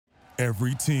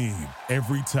Every team,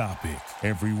 every topic,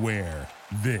 everywhere.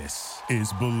 This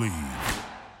is Believe.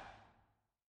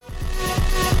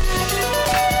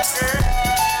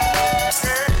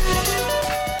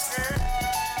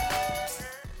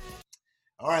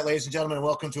 All right, ladies and gentlemen,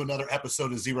 welcome to another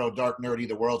episode of Zero Dark Nerdy,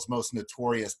 the world's most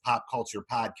notorious pop culture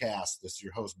podcast. This is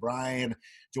your host, Brian,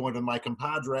 joined with my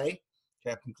compadre,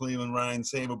 Captain Cleveland, Ryan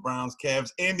Saber, Browns, Cavs,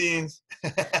 Indians.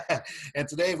 And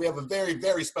today we have a very,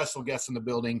 very special guest in the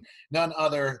building, none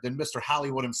other than Mr.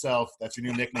 Hollywood himself. That's your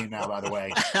new nickname now, by the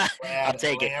way. Brad I'll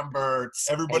take Lambert.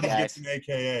 Everybody Hey, gets an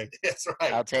AKA. That's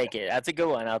right. I'll take it. That's a good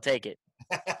one. I'll take it.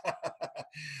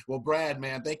 Well, Brad,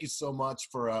 man, thank you so much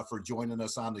for joining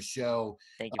us on the show.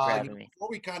 Thank you for having me. Before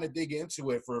we kind of dig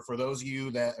into it, for those of you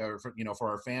that, or for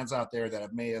our fans out there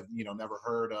that may have never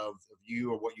heard of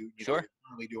you or what you Sure. you're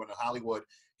currently doing in Hollywood,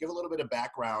 give a little bit of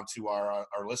background to our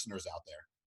listeners out there.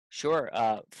 Sure.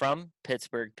 From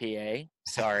Pittsburgh, PA.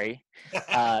 Sorry.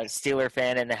 Steeler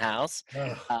fan in the house.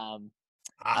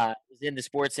 I was in the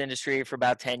sports industry for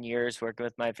about 10 years, working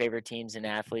with my favorite teams and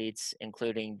athletes,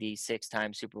 including the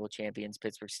 6-time Super Bowl champions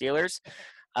Pittsburgh Steelers.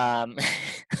 One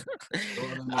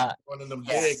of them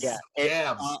big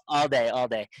jabs. All day.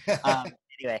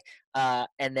 Anyway,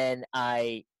 and then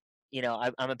I'm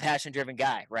a passion-driven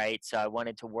guy, right? So I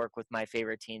wanted to work with my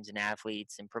favorite teams and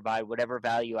athletes and provide whatever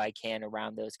value I can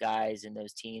around those guys and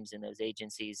those teams and those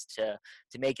agencies to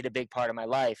make it a big part of my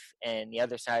life. And the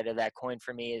other side of that coin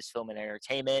for me is film and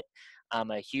entertainment. I'm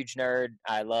a huge nerd.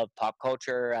 I love pop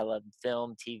culture. I love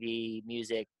film, TV,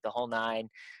 music, the whole nine.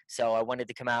 So I wanted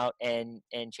to come out and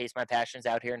chase my passions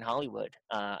out here in Hollywood.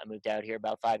 I moved out here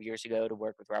about 5 years ago to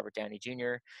work with Robert Downey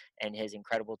Jr. and his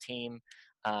incredible team.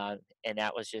 And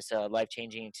that was just a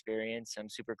life-changing experience. I'm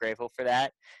super grateful for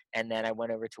that. And then I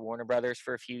went over to Warner Brothers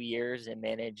for a few years and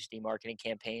managed the marketing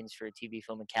campaigns for TV,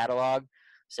 film, and catalog.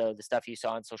 So the stuff you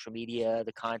saw on social media,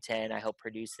 the content, I helped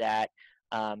produce that.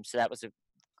 So that was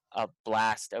a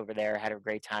blast over there. I had a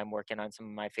great time working on some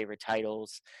of my favorite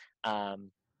titles.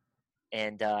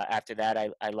 And after that,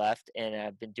 I left, and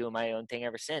I've been doing my own thing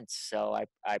ever since. So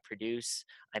I produce,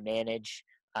 I manage,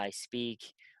 I speak,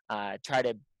 try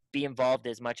to be involved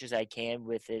as much as I can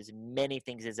with as many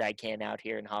things as I can out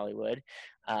here in Hollywood.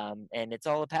 And it's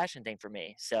all a passion thing for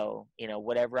me. So,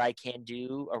 whatever I can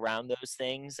do around those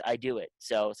things, I do it.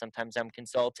 So sometimes I'm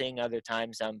consulting, other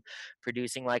times I'm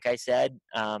producing, like I said.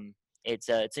 It's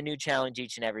a new challenge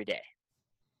each and every day.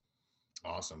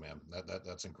 Awesome, man.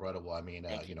 That's incredible. I mean,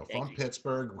 Thank you.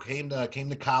 Pittsburgh, came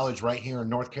to college right here in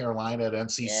North Carolina at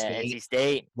NC State. NC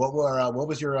State. What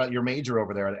was your major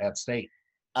over there at State?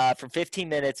 For 15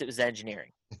 minutes, it was engineering.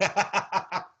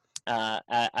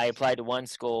 I applied to one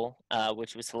school,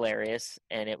 which was hilarious,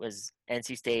 and it was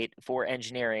NC State for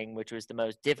engineering, which was the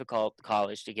most difficult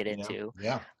college to get into.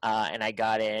 Yeah. And I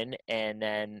got in, and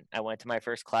then I went to my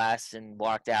first class and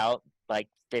walked out like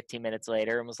 15 minutes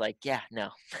later and was like, yeah, no,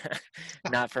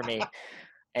 not for me.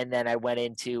 And then I went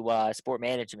into sport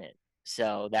management.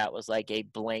 So that was like a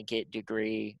blanket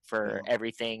degree for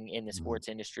everything in the sports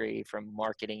industry, from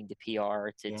marketing to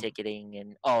PR to ticketing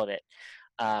and all of it.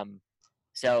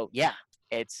 So yeah,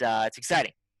 it's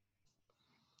exciting.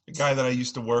 The guy that I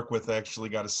used to work with actually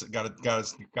got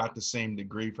the same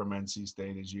degree from NC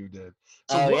State as you did.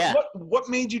 So what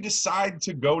made you decide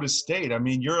to go to State? I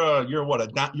mean, you're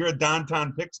a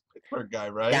downtown Pittsburgh guy,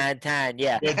 right? Downtown,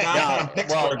 yeah. You're a downtown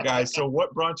Pittsburgh guy. So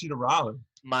what brought you to Raleigh?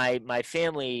 My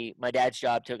family, my dad's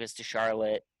job took us to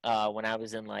Charlotte when I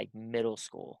was in like middle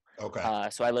school. Okay.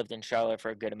 So I lived in Charlotte for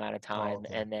a good amount of time.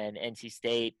 Okay. And then NC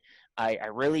State, I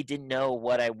really didn't know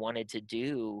what I wanted to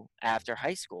do after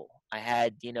high school. I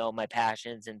had, my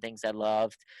passions and things I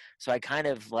loved. So I kind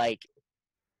of like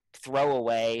throw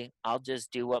away, I'll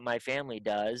just do what my family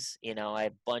does. I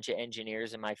have a bunch of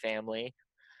engineers in my family.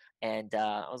 And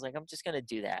I was like, I'm just going to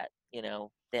do that.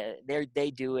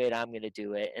 They do it, I'm going to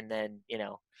do it. And then,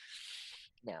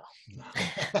 no.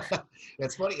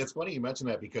 It's funny you mention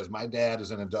that, because my dad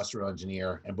is an industrial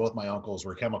engineer and both my uncles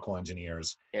were chemical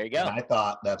engineers. There you go. And I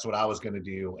thought that's what I was going to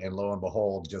do. And lo and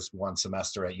behold, just one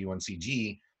semester at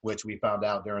UNCG, which we found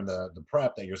out during the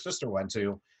prep that your sister went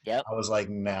to. Yep. I was like,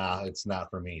 nah, it's not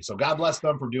for me. So God bless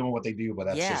them for doing what they do, but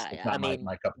that's it's not my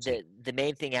cup of tea. The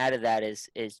main thing out of that is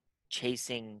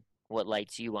chasing what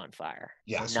lights you on fire,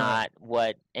 not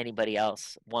what anybody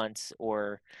else wants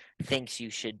or thinks you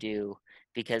should do,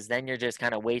 because then you're just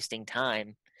kind of wasting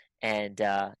time. And,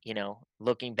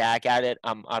 looking back at it,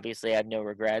 obviously I have no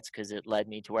regrets because it led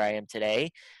me to where I am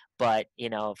today. But,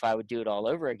 if I would do it all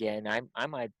over again, I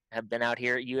might have been out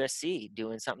here at USC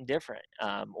doing something different,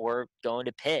 or going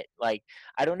to Pitt. Like,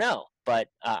 I don't know, but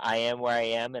I am where I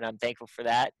am, and I'm thankful for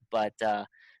that. But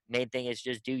main thing is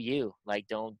just do you. Like,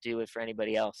 don't do it for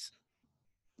anybody else.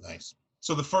 Nice.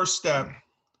 So the first step,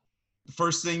 the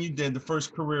first thing you did, the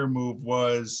first career move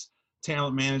was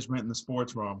talent management in the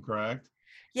sports realm, correct?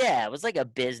 Yeah, it was like a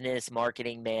business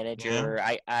marketing Yeah. manager.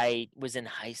 I was in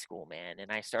high school, man,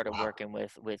 and I started working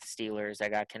with Steelers. I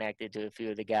got connected to a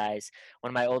few of the guys. One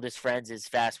of my oldest friends is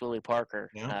Fast Willie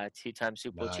Parker, Yeah. two-time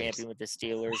Super Bowl Nice. champion with the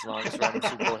Steelers, longest run in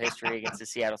Super Bowl history against the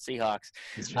Seattle Seahawks.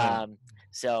 That's right.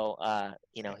 So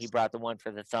he brought the one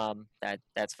for the thumb.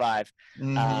 That's 5.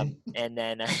 Mhm. And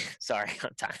then sorry,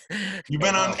 I'm tired. You've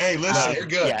been on. Hey, listen, you're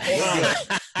good. Yeah. You're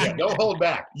good. Yeah, don't hold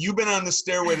back. You've been on the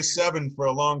stairway to 7 for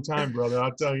a long time, brother.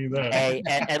 I'll tell you that. Hey,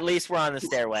 at least we're on the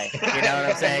stairway. You know what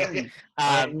I'm saying?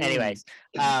 Anyways,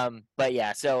 but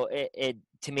yeah, so it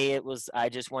to me, it was, I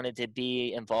just wanted to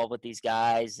be involved with these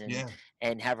guys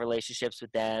and have relationships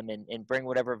with them and bring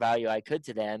whatever value I could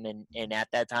to them. And at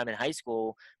that time in high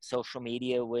school, social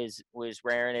media was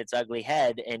rearing its ugly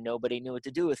head and nobody knew what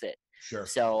to do with it. Sure.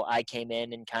 So I came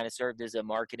in and kind of served as a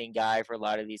marketing guy for a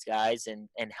lot of these guys and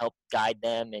helped guide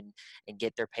them and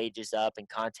get their pages up and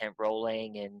content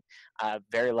rolling. And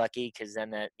very lucky because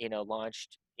then that,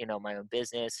 launched, my own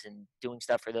business and doing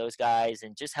stuff for those guys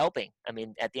and just helping. I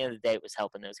mean, at the end of the day, it was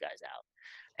helping those guys out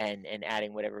and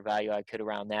adding whatever value I could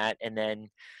around that. And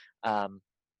then,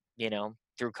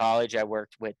 through college, I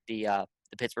worked with the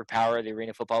Pittsburgh Power, the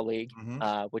Arena Football League,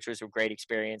 which was a great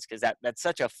experience because that's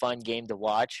such a fun game to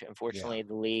watch. Unfortunately,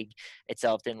 the league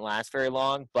itself didn't last very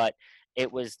long, but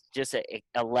it was just an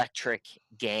electric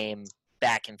game,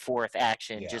 back and forth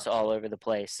action, just all over the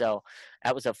place. So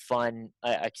that was a fun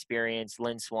experience.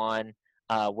 Lynn Swan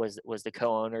was the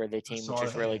co-owner of the team, which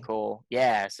is really cool.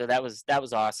 Yeah, so that was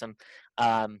awesome.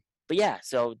 But yeah,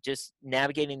 so just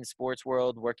navigating the sports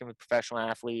world, working with professional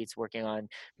athletes, working on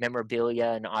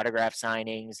memorabilia and autograph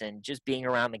signings, and just being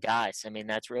around the guys. I mean,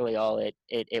 that's really all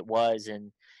it was,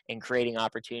 and creating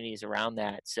opportunities around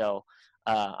that. So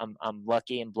I'm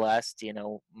lucky and blessed.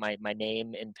 My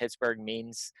name in Pittsburgh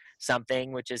means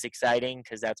something, which is exciting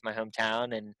because that's my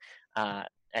hometown. And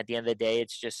at the end of the day,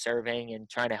 it's just serving and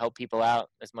trying to help people out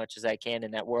as much as I can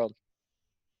in that world.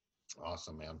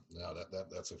 Awesome, man. No,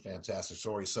 that's a fantastic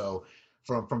story. So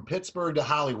from Pittsburgh to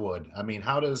Hollywood, I mean,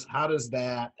 how does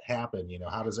that happen?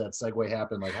 How does that segue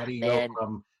happen? Like, how do you go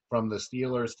from the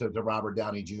Steelers to Robert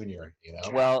Downey Jr.?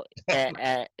 Well,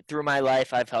 through my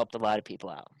life, I've helped a lot of people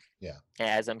out. Yeah.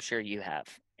 As I'm sure you have.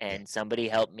 And somebody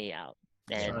helped me out.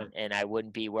 And I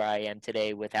wouldn't be where I am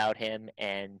today without him.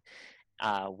 And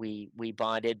we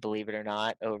bonded, believe it or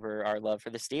not, over our love for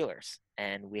the Steelers.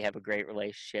 And we have a great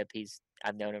relationship.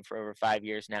 I've known him for over 5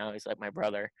 years now. He's like my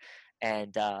brother.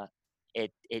 And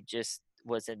it just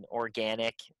was an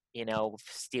organic,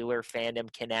 Steeler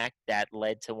fandom connect that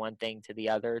led to one thing to the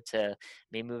other, to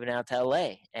me moving out to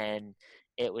LA. And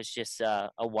it was just a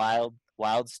wild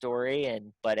story.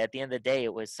 But at the end of the day,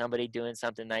 it was somebody doing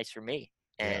something nice for me.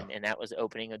 And that was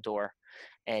opening a door.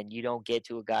 And you don't get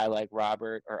to a guy like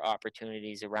Robert or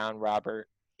opportunities around Robert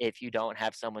if you don't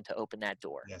have someone to open that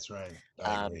door. That's right.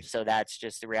 So that's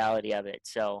just the reality of it.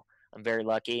 So I'm very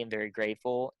lucky and very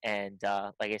grateful. And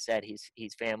like I said,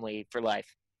 he's family for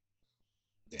life.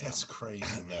 Damn. That's crazy.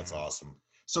 That's awesome.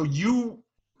 So you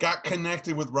got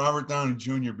connected with Robert Downey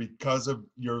Jr. because of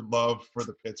your love for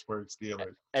the Pittsburgh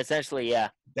Steelers. Essentially, yeah.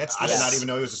 I did not even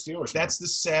know he was a Steelers fan. That's the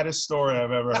saddest story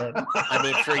I've ever heard. I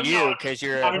mean, for you, because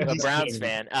you're a Browns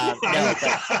fan. No,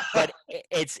 but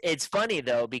it's funny,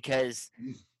 though, because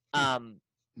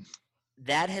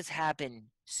that has happened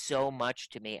so much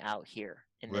to me out here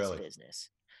in this business.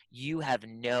 You have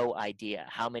no idea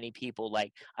how many people,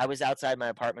 like, I was outside my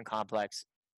apartment complex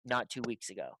not 2 weeks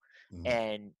ago,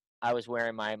 and I was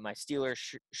wearing my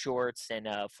Steelers shorts and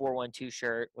a 412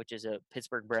 shirt, which is a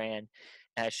Pittsburgh brand.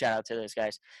 Shout out to those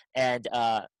guys. And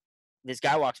this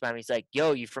guy walks by me. He's like,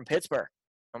 "Yo, you from Pittsburgh?"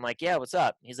 I'm like, "Yeah, what's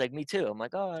up?" He's like, "Me too." I'm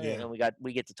like, "Oh," and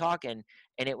we get to talking,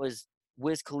 and it was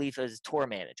Wiz Khalifa's tour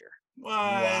manager. What?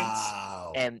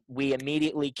 Wow. And we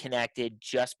immediately connected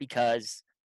just because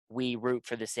we root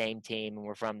for the same team and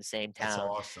we're from the same town.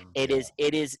 That's awesome.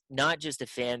 It is not just a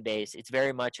fan base; it's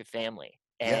very much a family.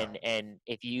 And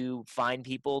if you find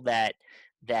people that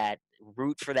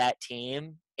root for that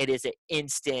team, it is an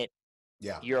instant.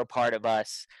 Yeah, you're a part of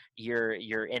us. You're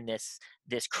in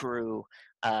this crew.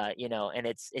 And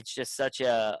it's just such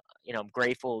a, I'm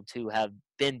grateful to have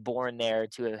been born there,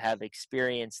 to have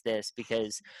experienced this,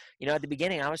 because at the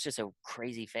beginning I was just a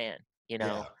crazy fan.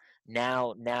 Now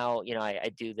I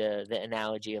do the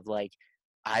analogy of, like,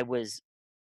 I was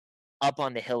up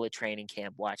on the hill of training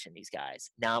camp watching these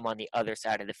guys. Now I'm on the other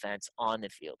side of the fence on the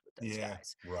field with those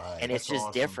guys. Right. And it's That's just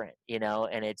awesome. different,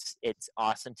 and it's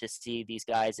awesome to see these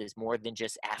guys as more than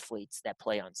just athletes that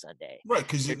play on Sunday. Right,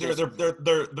 because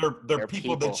they're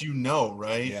people that you know,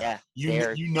 right? Yeah.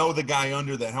 You know the guy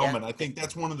under the helmet. I think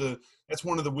that's one of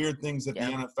the weird things that the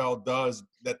NFL does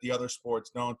that the other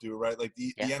sports don't do, right? Like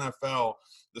the NFL,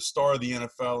 the star of the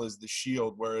NFL is the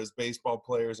shield, whereas baseball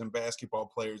players and basketball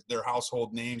players, they're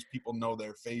household names. People know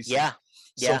their faces. Yeah.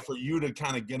 So for you to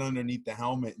kind of get underneath the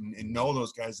helmet and know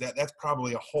those guys, that's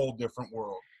probably a whole different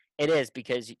world. It is,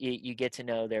 because you get to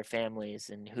know their families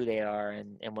and who they are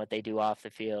and what they do off the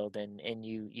field, and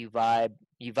you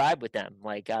vibe with them.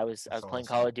 Like I was playing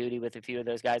Call of Duty with a few of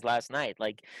those guys last night.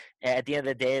 Like at the end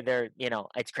of the day, they're,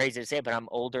 it's crazy to say, but I'm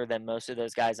older than most of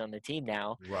those guys on the team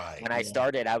now. Right. When I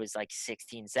started, I was like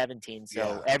 16, 17,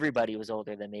 so everybody was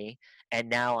older than me, and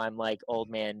now I'm like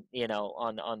old man,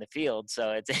 on the field.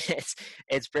 So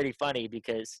it's pretty funny,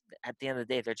 because at the end of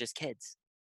the day, they're just kids.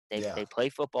 They play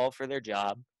football for their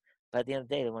job. But at the end of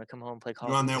the day, they want to come home and play Call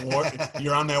of Duty.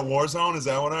 You're on that war zone? Is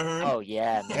that what I heard? Oh,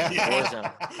 yeah, man.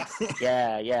 Warzone.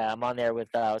 Yeah. I'm on there with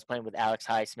I was playing with Alex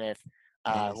Highsmith,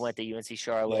 who went to UNC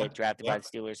Charlotte, drafted by the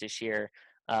Steelers this year.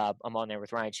 I'm on there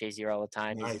with Ryan Shazier all the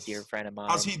time. He's a dear friend of mine.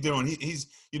 How's he doing? He's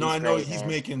I know great, he's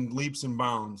making leaps and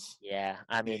bounds. Yeah.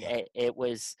 I mean,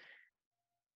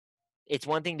 it's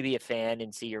one thing to be a fan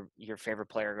and see your favorite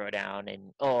player go down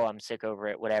and, I'm sick over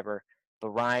it, whatever.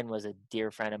 But Ryan was a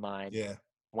dear friend of mine. Yeah.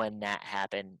 When that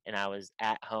happened, and I was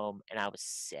at home and I was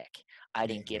sick. I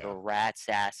didn't give a rat's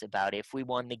ass about if we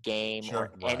won the game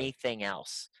or anything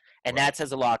else. And that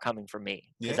says a lot coming from me,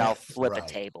 because I'll flip a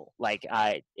table. Like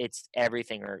it's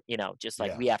everything, or, just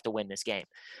like we have to win this game.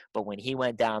 But when he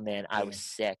went down, then I was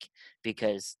sick,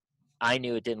 because I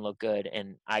knew it didn't look good,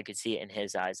 and I could see it in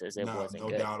his eyes as it wasn't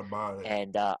good. No doubt about it.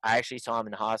 And I actually saw him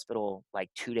in the hospital like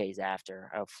 2 days after.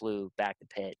 I flew back to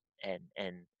Pitt and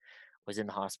was in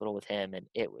the hospital with him, and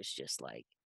it was just like,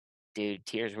 dude,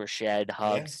 tears were shed,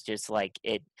 hugs, just like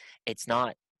it's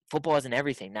not, football isn't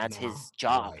everything. That's his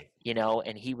job,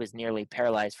 and he was nearly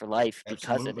paralyzed for life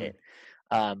because of it.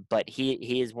 But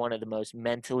he is one of the most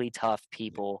mentally tough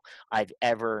people I've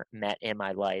ever met in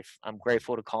my life. I'm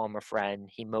grateful to call him a friend.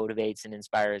 He motivates and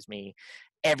inspires me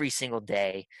every single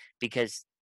day, because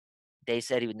they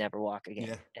said he would never walk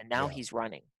again. And now he's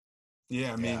running.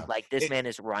 Yeah, I mean, like this man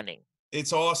is running.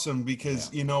 It's awesome,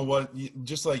 because you know what,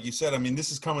 just like you said, I mean,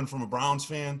 this is coming from a Browns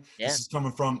fan. This is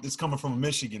coming from a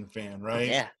Michigan fan,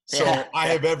 right? So I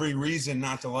have every reason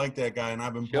not to like that guy, and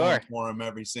I've been pulling for him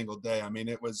every single day. I mean,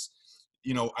 it was,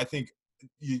 I think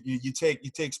you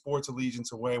take sports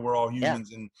allegiance away. We're all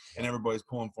humans, and everybody's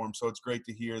pulling for him. So it's great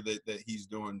to hear that he's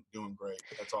doing great.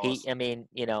 That's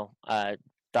awesome.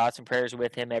 Thoughts and prayers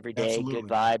with him every day. Absolutely. Good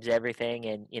vibes, everything,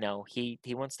 and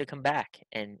he wants to come back.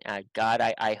 And God,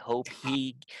 I hope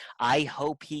he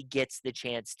gets the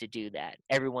chance to do that.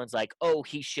 Everyone's like, oh,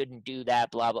 he shouldn't do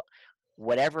that, blah blah.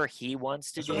 Whatever he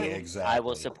wants to do, I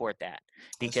will support that,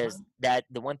 because that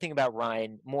the one thing about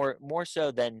Ryan, more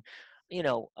so than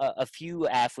a few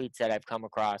athletes that I've come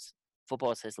across,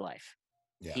 football is his life.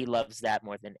 Yeah. He loves that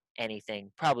more than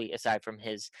anything, probably aside from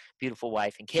his beautiful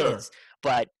wife and kids.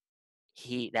 But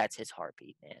that's his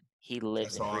heartbeat, man. He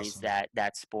lives and breathes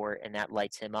that sport, and that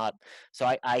lights him up. So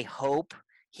I hope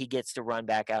he gets to run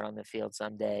back out on the field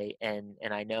someday, and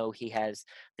I know he has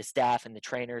the staff and the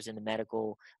trainers and the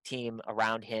medical team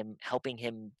around him helping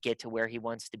him get to where he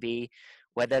wants to be.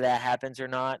 Whether that happens or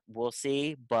not, we'll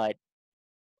see, but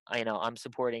I'm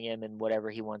supporting him in whatever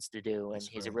he wants to do, and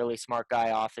he's a really smart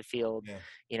guy off the field.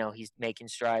 He's making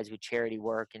strides with charity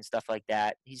work and stuff like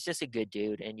that. He's just a good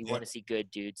dude, and you want to see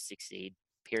good dudes succeed,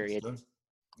 period.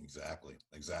 Exactly.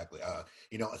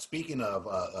 Speaking of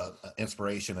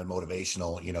inspiration and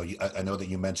motivational, I know that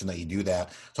you mentioned that you do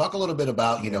that. Talk a little bit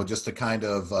about, just the kind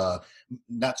of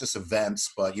not just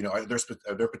events, but are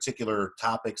there particular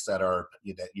topics that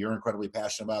you're incredibly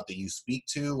passionate about that you speak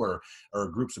to, or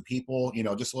groups of people?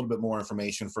 Just a little bit more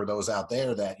information for those out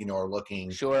there that are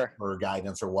looking for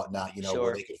guidance or whatnot.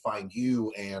 Where they could find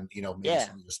you and maybe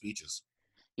some of your speeches.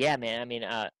 Yeah, man. I mean,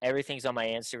 everything's on my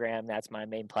Instagram. That's my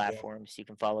main platform. So you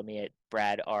can follow me at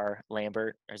Brad R.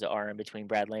 Lambert. There's an R in between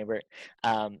Brad Lambert.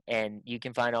 And you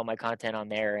can find all my content on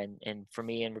there. And for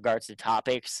me, in regards to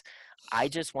topics, I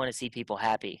just want to see people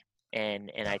happy.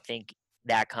 And I think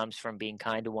that comes from being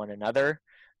kind to one another.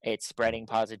 It's spreading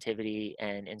positivity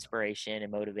and inspiration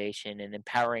and motivation and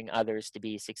empowering others to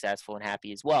be successful and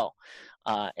happy as well,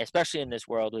 especially in this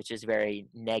world, which is very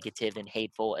negative and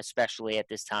hateful, especially at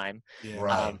this time.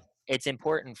 It's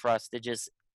important for us to just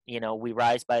we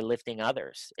rise by lifting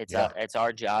others. It's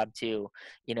our job to,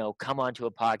 come onto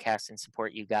a podcast and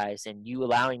support you guys, and you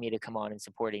allowing me to come on and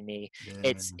supporting me.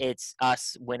 Yeah. It's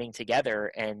us winning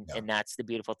together. And that's the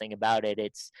beautiful thing about it.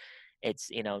 It's,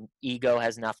 ego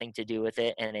has nothing to do with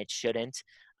it, and it shouldn't.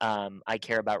 I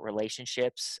care about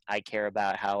relationships. I care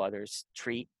about how others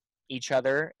treat each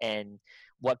other and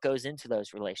what goes into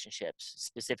those relationships.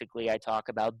 Specifically, I talk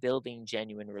about building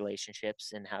genuine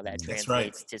relationships and how that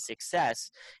translates to success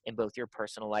in both your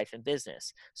personal life and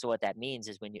business. So what that means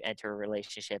is when you enter a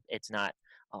relationship, it's not,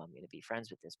 oh, I'm going to be friends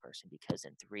with this person because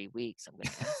in 3 weeks I'm going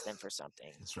to ask them for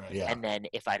something. That's right. Yeah. And then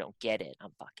if I don't get it,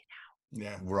 I'm fucking out.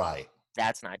 Yeah. Right.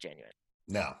 That's not genuine.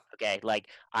 No. Okay. Like,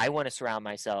 I want to surround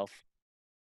myself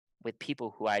with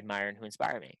people who I admire and who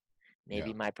inspire me.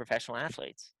 Maybe my professional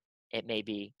athletes. It may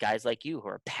be guys like you who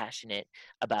are passionate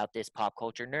about this pop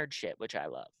culture nerd shit, which I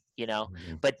love,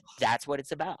 but that's what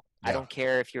it's about. I don't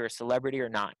care if you're a celebrity or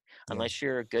not, unless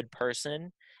you're a good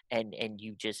person and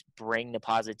you just bring the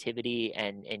positivity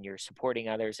and you're supporting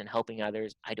others and helping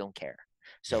others. I don't care.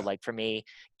 So like for me,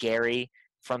 Gary,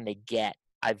 from the get,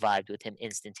 I vibed with him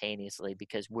instantaneously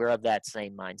because we're of that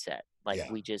same mindset.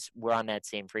 Like we're on that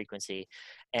same frequency,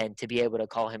 and to be able to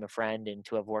call him a friend and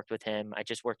to have worked with him, I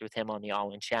just worked with him on the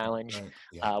All In Challenge,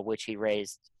 which he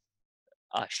raised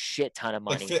a shit ton of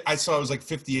money. I saw it was like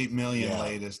 58 million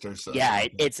latest or something. Yeah,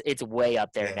 it's way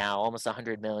up there now, almost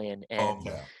 100 million, and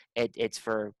it's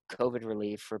for COVID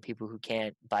relief for people who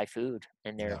can't buy food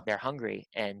and they're hungry.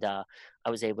 And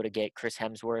I was able to get Chris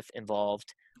Hemsworth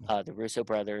involved, the Russo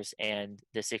brothers, and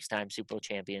the 6-time Super Bowl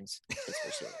champions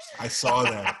Pittsburgh Steelers. I saw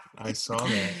that.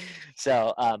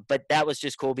 So, but that was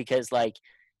just cool because like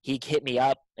he hit me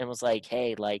up and was like,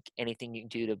 "Hey, like anything you can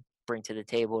do to bring to the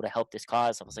table to help this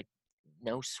cause." I was like,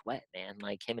 no sweat, man.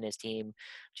 Like him and his team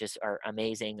just are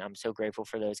amazing. I'm so grateful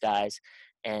for those guys,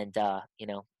 and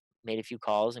made a few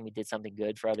calls and we did something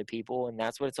good for other people, and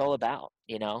that's what it's all about.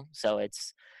 So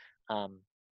it's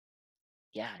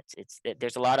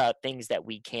there's a lot of things that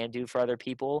we can do for other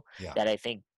people that I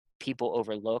think people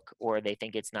overlook, or they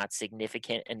think it's not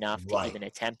significant enough to even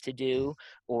attempt to do,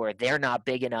 or they're not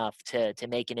big enough to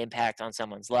make an impact on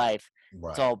someone's life.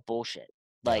 It's all bullshit.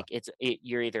 Like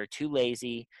you're either too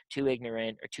lazy, too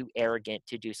ignorant, or too arrogant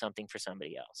to do something for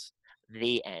somebody else.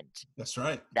 The end. That's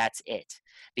right. That's it.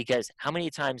 Because how many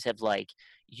times have like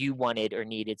you wanted or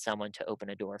needed someone to open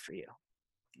a door for you,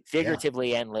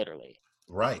 figuratively and literally,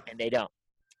 right? And they don't.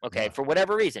 Okay, for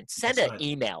whatever reason, send an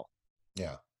email.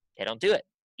 Yeah, they don't do it.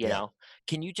 You know,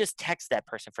 can you just text that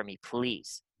person for me,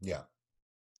 please? Yeah.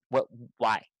 What?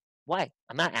 Why? Why?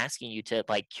 I'm not asking you to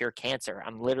like cure cancer.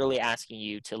 I'm literally asking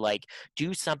you to like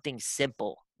do something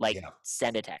simple, like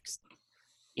send a text.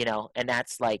 And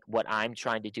that's like what I'm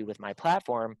trying to do with my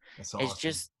platform. That's awesome. Is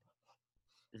just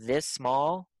this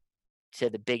small to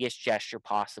the biggest gesture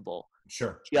possible.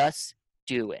 Sure. Just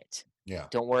do it. Yeah.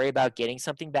 Don't worry about getting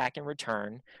something back in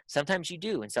return. Sometimes you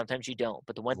do and sometimes you don't.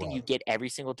 But the one thing you get every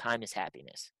single time is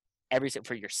happiness.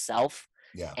 For yourself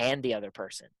and the other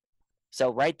person.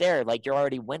 So right there, like you're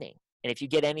already winning. And if you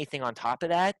get anything on top of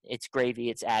that, it's gravy,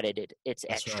 it's added, it's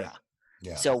extra. Right.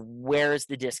 Yeah. So where's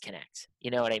the disconnect? You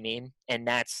know what I mean? And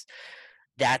that's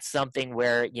something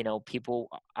where, people,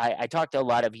 I talk to a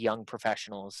lot of young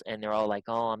professionals and they're all like,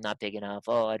 oh, I'm not big enough.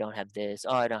 Oh, I don't have this.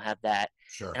 Oh, I don't have that.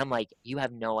 Sure. And I'm like, you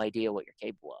have no idea what you're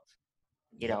capable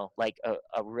of. Like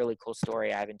a really cool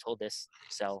story. I haven't told this.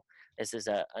 So this is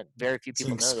a very few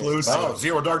people know this. Exclusive. Oh,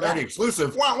 Zero Dark Nerdy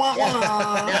exclusive. Wah, wah,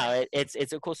 wah. No,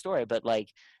 it's a cool story. But like,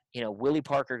 Willie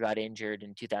Parker got injured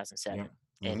in 2007.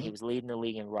 And he was leading the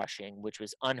league in rushing, which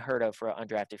was unheard of for an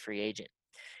undrafted free agent.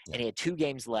 And he had 2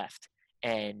 games left.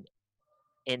 And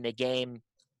in the game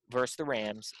versus the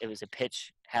Rams, it was a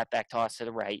pitch, halfback toss to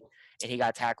the right, and he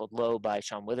got tackled low by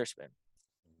Sean Witherspoon.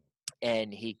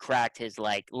 And he cracked his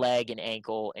leg and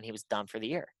ankle, and he was done for the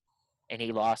year. And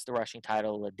he lost the rushing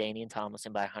title to Danian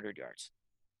Tomlinson by 100 yards.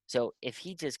 So if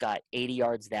he just got 80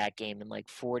 yards that game and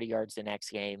 40 yards the next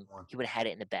game, he would have had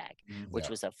it in the bag, which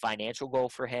was a financial goal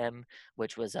for him,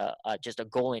 which was just a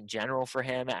goal in general for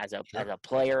him as a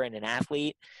player and an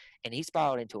athlete. And he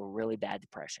spiraled into a really bad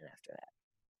depression after that.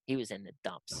 He was in the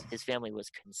dumps. His family was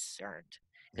concerned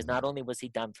because not only was he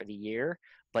done for the year,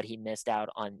 but he missed out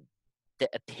on the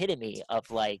epitome of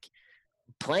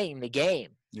playing the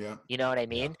game. Yeah. You know what I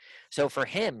mean? Yeah. So for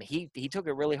him, he took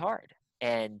it really hard.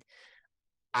 And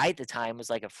I, at the time, was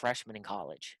like a freshman in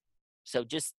college. So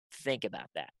just think about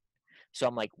that. So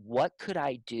I'm like, what could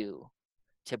I do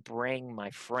to bring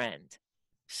my friend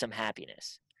some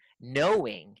happiness?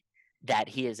 Knowing that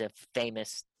he is a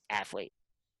famous athlete,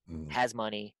 has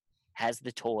money, has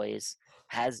the toys,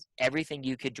 has everything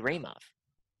you could dream of.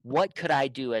 what could I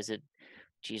do as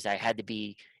I had to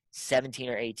be 17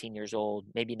 or 18 years old,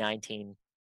 maybe 19,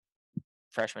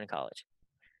 freshman in college.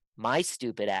 My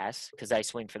stupid ass, because I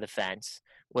swing for the fence,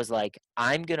 was like,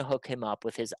 I'm going to hook him up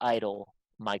with his idol,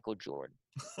 Michael Jordan.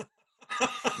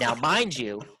 Now, mind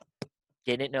you,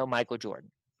 didn't know Michael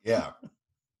Jordan. Yeah.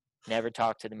 Never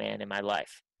talked to the man in my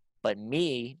life. But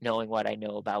me, knowing what I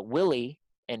know about Willie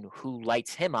and who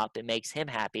lights him up and makes him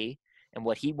happy and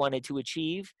what he wanted to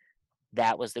achieve,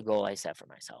 that was the goal I set for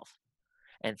myself.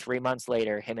 And 3 months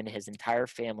later, him and his entire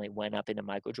family went up into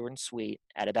Michael Jordan's suite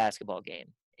at a basketball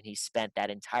game. And he spent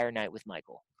that entire night with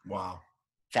Michael. Wow.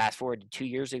 Fast forward to 2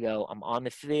 years ago, I'm on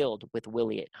the field with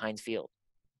Willie at Heinz Field,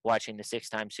 watching the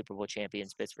 6-time Super Bowl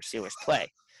champions Pittsburgh Steelers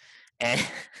play. And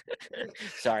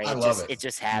sorry, it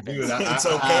just happens. Dude, it's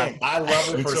okay. I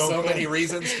love it for so many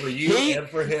reasons, for you and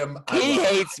for him. He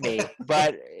hates me,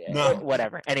 but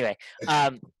whatever. Anyway,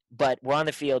 but we're on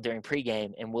the field during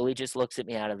pregame, and Willie just looks at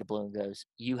me out of the blue and goes,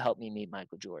 "You helped me meet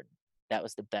Michael Jordan. That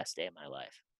was the best day of my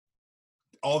life."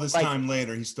 All this time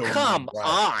later, he's still come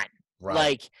on. Right.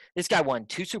 Like, this guy won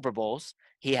 2 Super Bowls.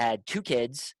 He had 2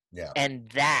 kids, and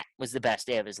that was the best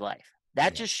day of his life.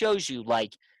 That just shows you,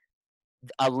 like,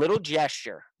 a little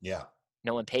gesture. Yeah.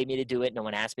 No one paid me to do it. No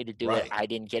one asked me to do it. I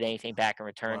didn't get anything back in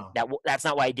return. Wow. That's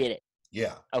not why I did it.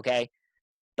 Yeah. Okay?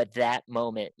 But that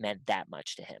moment meant that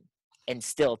much to him. And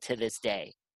still, to this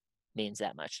day, means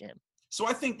that much to him. So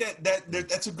I think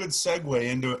that's a good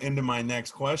segue into my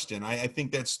next question. I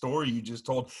think that story you just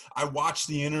told. I watched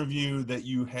the interview that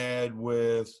you had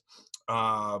with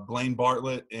Blaine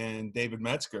Bartlett and David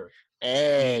Metzger.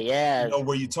 Hey, yeah.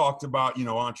 Where you talked about,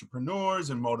 entrepreneurs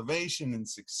and motivation and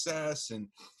success and,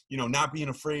 not being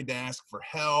afraid to ask for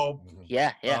help.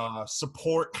 Yeah.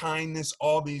 Support, kindness,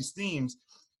 all these themes.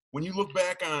 When you look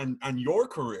back on your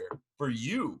career for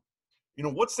you,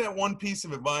 what's that one piece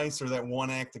of advice or that one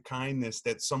act of kindness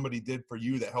that somebody did for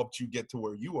you that helped you get to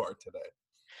where you are today?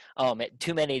 Oh, man,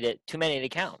 too many to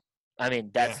count. I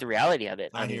mean, that's the reality of it.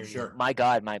 I mean, sure. My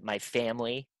God, my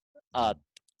family,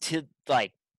 to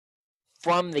like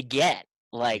from the get,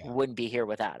 wouldn't be here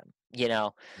without them.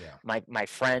 My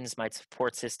friends, my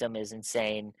support system is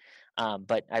insane.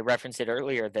 But I referenced it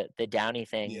earlier that the Downey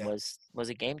thing was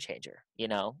a game changer.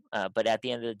 But at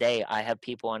the end of the day, I have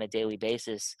people on a daily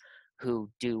basis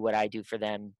who do what I do for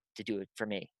them to do it for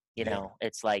me.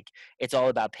 It's like, it's all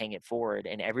about paying it forward,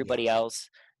 and everybody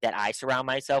else that I surround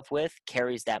myself with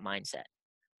carries that mindset.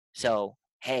 So,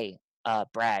 hey,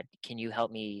 Brad, can you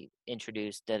help me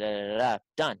introduce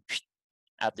done,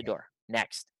 out the door,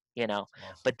 next, Awesome.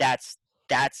 But that's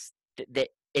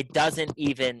it doesn't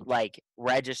even like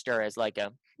register as like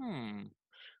a,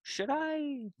 should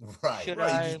I,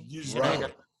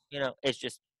 it's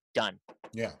just done.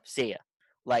 Yeah. See ya.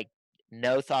 Like,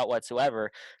 no thought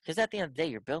whatsoever, because at the end of the day,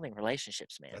 you're building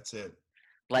relationships, man. That's it.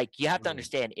 Like, you have to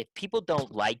understand, if people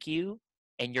don't like you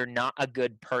and you're not a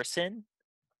good person,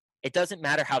 it doesn't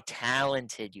matter how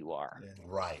talented you are.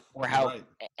 Right. Or how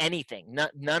anything.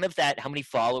 None of that, how many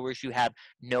followers you have,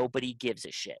 nobody gives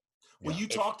a shit. Well, you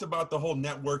talked about the whole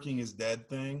networking is dead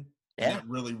thing. And that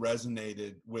really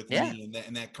resonated with me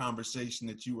in that conversation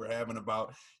that you were having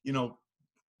about,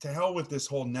 to hell with this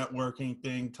whole networking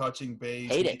thing, touching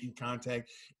base, making contact.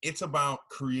 It's about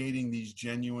creating these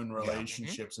genuine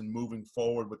relationships and moving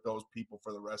forward with those people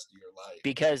for the rest of your life.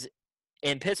 Because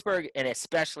in Pittsburgh, and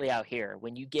especially out here,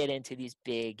 when you get into these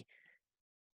big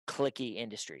cliquey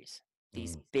industries,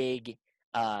 these big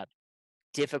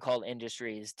difficult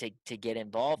industries to get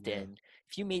involved in,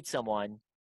 if you meet someone,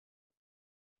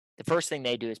 the first thing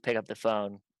they do is pick up the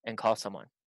phone and call someone.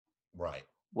 Right.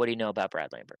 What do you know about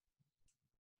Brad Lambert?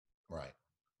 Right.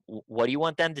 What do you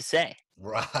want them to say?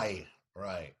 Right.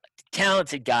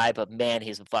 Talented guy, but man,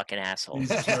 he's a fucking asshole.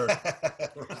 He's a jerk.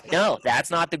 No,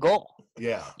 that's not the goal.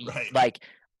 Yeah, right.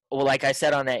 Like I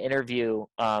said on that interview,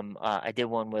 I did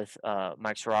one with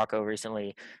Mike Sirocco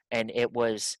recently, and it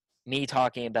was me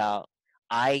talking about,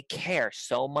 I care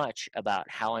so much about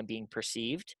how I'm being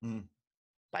perceived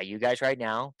by you guys right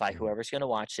now, by whoever's going to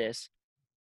watch this.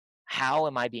 How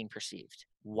am I being perceived?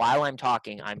 While I'm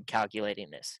talking, I'm calculating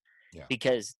this. Yeah.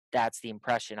 Because that's the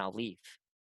impression I'll leave.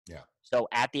 Yeah. So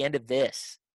at the end of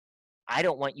this, I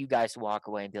don't want you guys to walk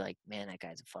away and be like, man, that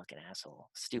guy's a fucking asshole.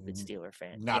 Stupid Steeler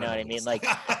fan. Not you know what I mean? Like,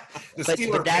 the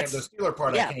Steeler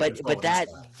part. Yeah, but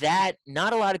that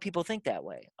not a lot of people think that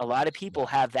way. A lot of people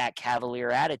have that cavalier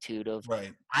attitude of,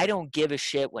 I don't give a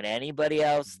shit what anybody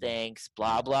else thinks,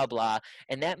 blah, blah, blah.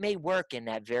 And that may work in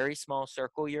that very small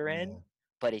circle you're in.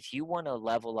 But if you want to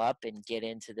level up and get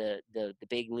into the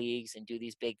big leagues and do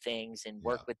these big things and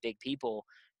work with big people,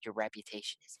 your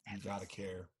reputation is everything. You gotta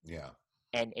care. Yeah.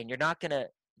 And you're not gonna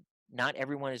not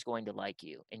everyone is going to like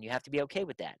you, and you have to be okay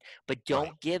with that. But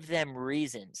don't give them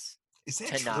reasons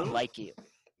to not like you.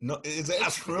 No, is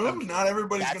that true? Not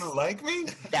everybody's going to like me?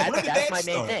 That's my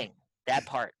main thing. That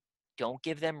part. Don't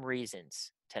give them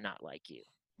reasons to not like you.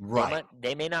 Right.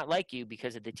 They may not like you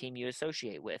because of the team you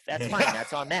associate with. That's fine.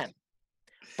 That's on them.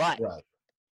 But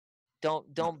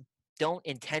don't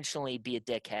intentionally be a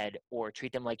dickhead or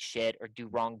treat them like shit or do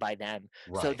wrong by them.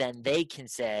 Right. So then they can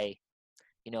say,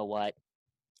 you know what?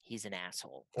 He's an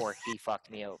asshole, or he fucked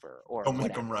me over, or don't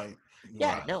make him right.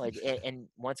 Yeah, right. No. And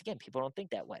once again, people don't think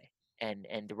that way. And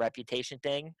the reputation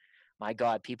thing, my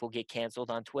God, people get canceled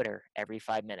on Twitter every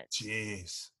 5 minutes.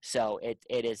 Jeez. So it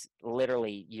is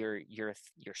literally your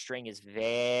string is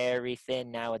very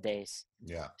thin nowadays.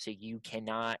 Yeah. So you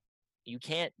can't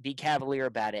be cavalier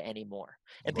about it anymore.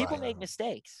 And people make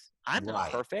mistakes. I'm not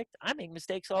perfect. I make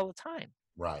mistakes all the time.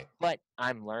 Right. But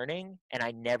I'm learning, and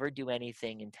I never do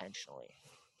anything intentionally.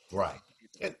 Right.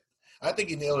 I think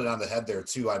you nailed it on the head there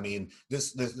too. I mean,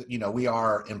 this, we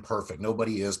are imperfect.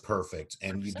 Nobody is perfect,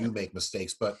 and 100%. You do make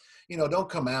mistakes, but don't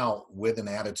come out with an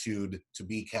attitude to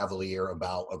be cavalier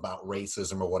about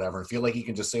racism or whatever, and feel like you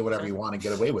can just say whatever 100%. You want and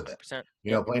get away with it.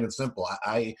 100%. Plain and simple.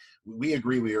 We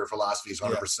agree with your philosophies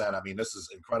 100%. I mean, this is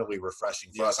incredibly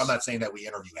refreshing for us. I'm not saying that we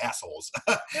interview assholes,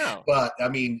 no. But I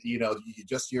mean,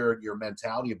 just your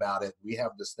mentality about it. We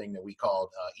have this thing that we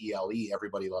call ELE,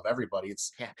 everybody love everybody.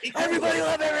 It's everybody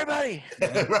love everybody.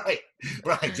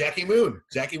 right. Jackie Moon.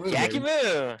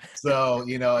 So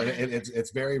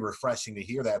it's very refreshing to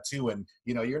hear that too. And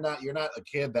you're not a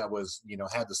kid that was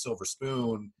had the silver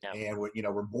spoon and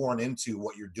we're born into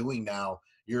what you're doing now.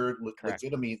 You're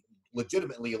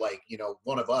legitimately like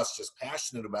one of us, just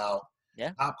passionate about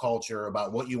pop culture,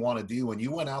 about what you want to do, and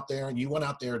you went out there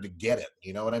to get it.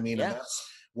 You know what I mean? And that's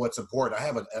what's important. I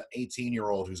have an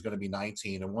 18-year-old who's going to be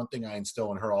 19, and one thing I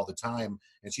instill in her all the time,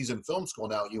 and she's in film school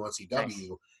now at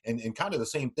UNCW, and kind of the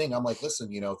same thing. I'm like, listen,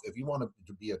 if you want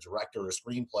to be a director or a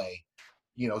screenplay,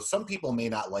 some people may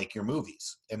not like your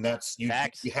movies, and that's you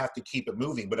have to keep it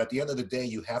moving. But at the end of the day,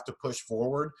 you have to push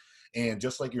forward. And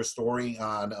just like your story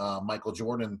on Michael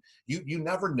Jordan, you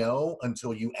never know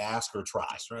until you ask or try.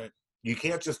 That's right. You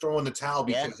can't just throw in the towel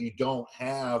because you don't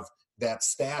have that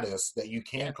status that you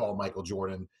can call Michael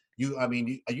Jordan. You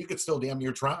could still damn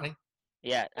near try.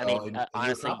 Yeah, I mean,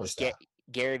 honestly,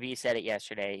 Gary Vee said it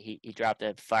yesterday. He dropped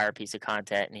a fire piece of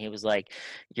content, and he was like,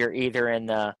 "You're either in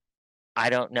the I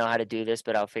don't know how to do this,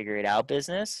 but I'll figure it out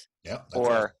business,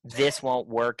 or this won't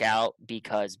work out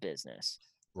because business."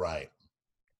 Right.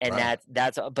 And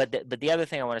that's but the other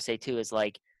thing I want to say too is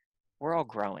like we're all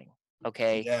growing.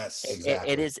 Okay. Yes,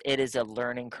 exactly. It is a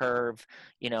learning curve,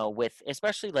 with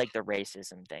especially like the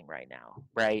racism thing right now,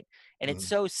 right? And it's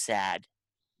so sad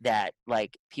that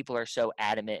like people are so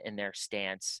adamant in their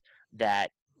stance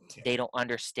that they don't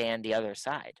understand the other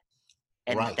side.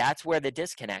 And that's where the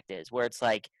disconnect is, where it's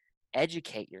like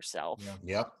educate yourself.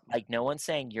 Yep. Like no one's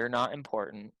saying you're not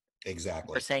important.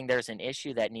 Exactly. We're saying there's an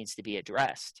issue that needs to be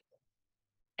addressed.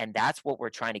 And that's what we're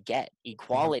trying to get,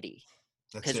 equality.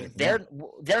 Because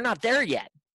they're not there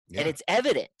yet, and it's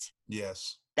evident.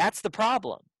 Yes, that's the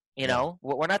problem.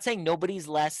 We're not saying nobody's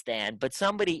less than, but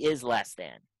somebody is less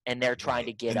than, and they're trying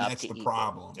to get up to equal. That's the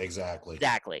problem.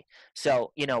 Exactly.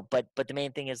 So but the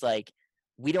main thing is like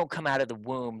we don't come out of the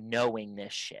womb knowing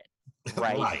this shit,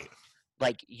 right? Right.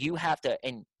 Like you have to,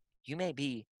 and you may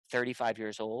be 35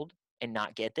 years old and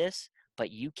not get this. But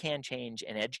you can change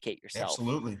and educate yourself.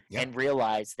 Absolutely. Yep. And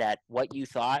realize that what you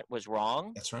thought was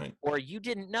wrong. That's right. Or you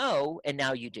didn't know, and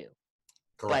now you do.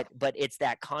 Correct. But it's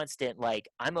that constant, like,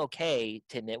 I'm okay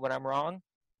to admit when I'm wrong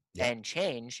and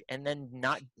change and then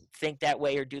not think that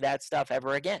way or do that stuff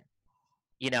ever again.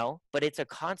 But it's a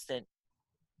constant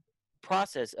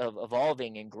process of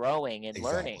evolving and growing and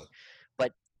learning.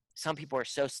 But some people are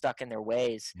so stuck in their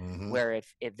ways where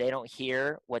if they don't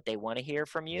hear what they want to hear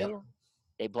from you,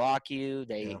 they block you,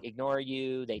 they ignore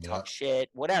you, they talk shit,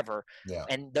 whatever. Yeah.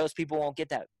 And those people won't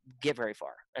get very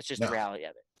far. That's just the reality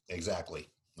of it. Exactly.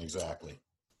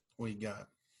 What you got?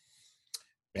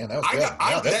 Man, that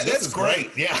was good. That's great.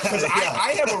 Yeah. Because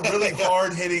I have a really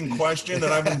hard-hitting question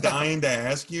that I've been dying to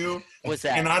ask you. What's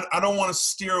that? And I don't want to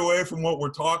steer away from what we're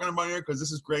talking about here because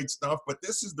this is great stuff, but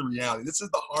this is the reality. This is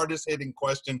the hardest-hitting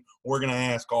question we're going to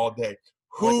ask all day.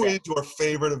 Who is your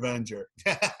favorite Avenger?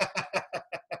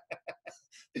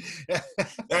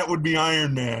 That would be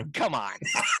Iron Man. Come on.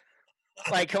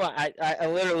 Come on. I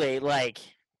literally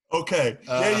Okay.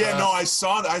 No, I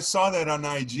saw that on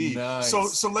IG. Nice.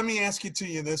 So let me ask it to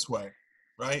you this way,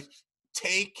 right?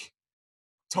 Take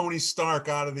Tony Stark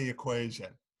out of the equation.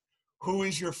 Who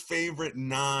is your favorite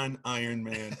non-Iron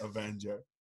Man Avenger?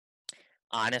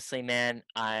 Honestly, man,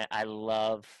 I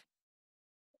love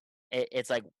it. It's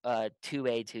like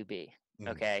 2A, 2B. Mm.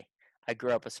 Okay. I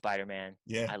grew up with Spider-Man.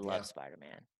 Yeah. I Yeah. love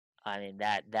Spider-Man. I mean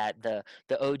that the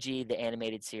OG, the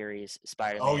animated series Oh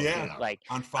Spider-Man, yeah. dude. Like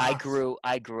On I Fox. grew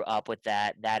I grew up with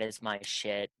that. That is my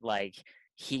shit. Like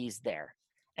he's there.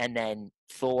 And then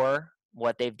Thor,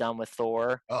 what they've done with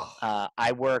Thor. Oh.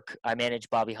 I manage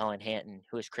Bobby Holland Hanton,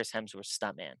 who is Chris Hemsworth's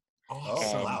stuntman. Oh,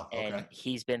 Awesome. wow. And Okay.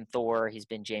 he's been Thor, he's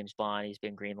been James Bond, he's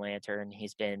been Green Lantern,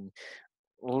 he's been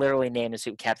literally name and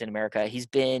suit Captain America. He's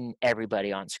been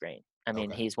everybody on screen. I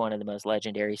mean, Okay. he's one of the most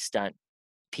legendary stunt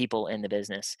people in the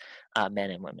business,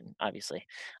 men and women, obviously.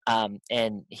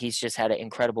 And he's just had an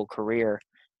incredible career.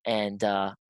 And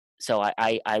so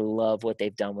I love what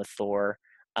they've done with Thor.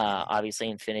 Obviously,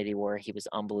 Infinity War, he was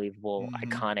unbelievable, Mhm.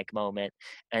 iconic moment.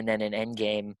 And then in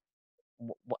Endgame,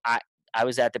 I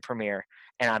was at the premiere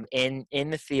and I'm in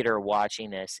the theater watching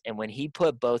this, and when he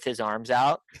put both his arms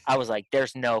out, I was like,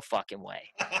 "There's no fucking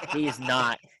way. He is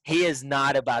not. He is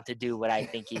not about to do what I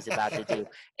think he's about to do."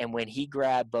 And when he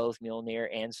grabbed both Mjolnir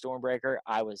and Stormbreaker,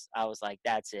 I was like,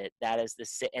 "That's it. That is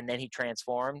the." And then he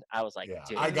transformed. I was like, Yeah.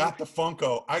 "Dude." I got the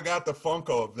Funko. I got the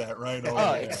Funko of that right over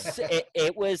Oh, there.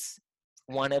 it was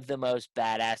one of the most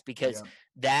badass because Yeah.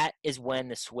 that is when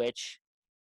the switch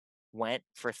went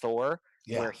for Thor,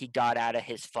 Yeah. where he got out of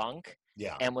his funk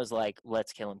Yeah. and was like,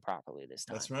 let's kill him properly this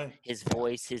time. That's right. His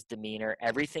voice, his demeanor,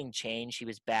 everything changed. He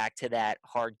was back to that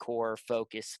hardcore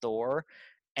focused Thor.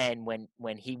 And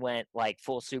when he went like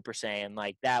full Super Saiyan,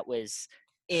 like that was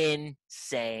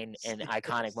insane and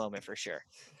iconic moment for sure.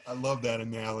 I love that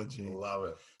analogy. Love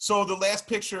it. So the last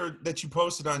picture that you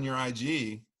posted on your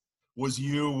IG was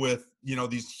you with,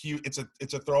 these huge,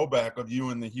 it's a throwback of you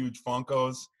and the huge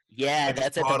Funkos. Yeah, I just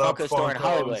that's at the brought up Funko store in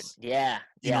Hollywood. Funkos. Yeah,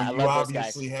 You I you love those guys.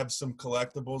 obviously have some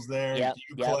collectibles there. Yep, Do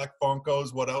you yep. collect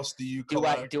Funkos? What else do you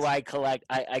collect? Do I collect?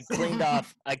 I cleaned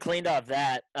off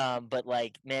that. But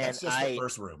like, man, That's just the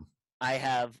first room. I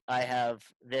have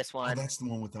this Oh, one. that's the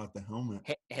one without the helmet.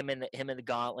 Him in the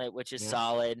gauntlet, which is Yeah.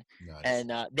 solid, Nice.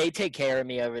 and they take care of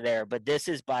me over there. But this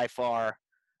is by far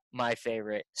my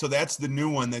favorite. So that's the new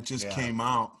one that just came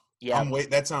out. Yeah,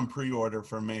 That's on pre-order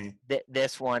for me.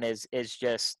 This one is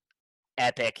just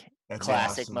epic, That's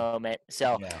classic awesome. moment.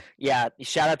 So yeah,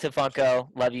 shout out to Funko.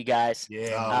 Love you guys. Yeah,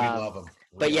 we love them.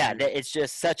 But yeah, it's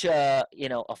just such a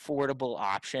affordable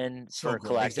option So for great.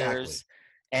 collectors. Exactly.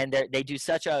 And they do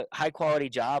such a high quality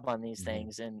job on these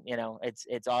things, and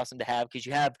it's awesome to have, because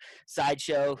you have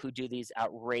Sideshow who do these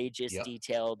outrageous,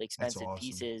 detailed, expensive awesome.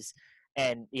 pieces,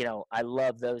 and I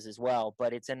love those as well.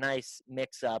 But it's a nice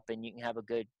mix up, and you can have a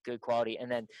good quality.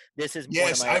 And then this is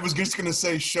I was just gonna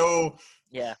say show.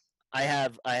 Yeah, I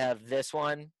have this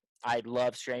one. I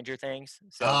love Stranger Things.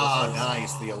 So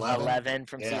nice. The 11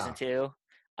 from season 2.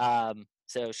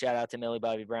 So shout out to Millie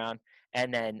Bobby Brown,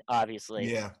 and then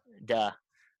obviously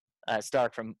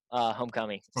Stark from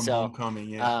Homecoming. Homecoming,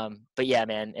 yeah. But yeah,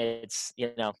 man, it's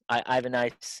I have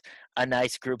a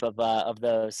nice group of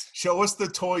those. Show us the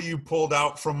toy you pulled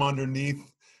out from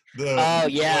underneath the. Oh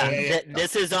yeah,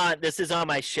 this is on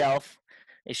my shelf.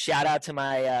 A shout out to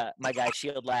my my guy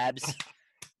Shield Labs.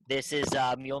 This is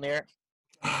Mjolnir,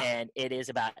 and it is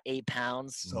about 8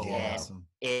 pounds. So awesome.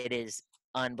 It is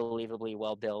unbelievably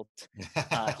well built.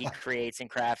 He creates and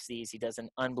crafts these. He does an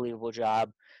unbelievable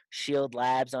job. Shield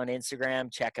Labs on Instagram,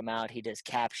 check him out. He does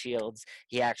cap shields.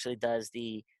 He actually does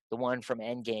the one from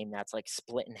Endgame that's like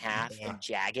split in half and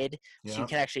jagged. So you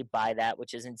can actually buy that,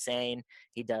 which is insane.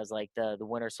 He does like the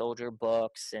Winter Soldier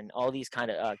books and all these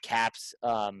kind of caps,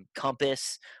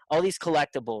 compass, all these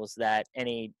collectibles that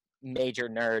any major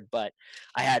nerd, but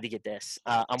I had to get this.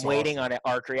 I'm waiting on an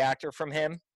arc reactor from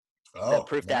him. The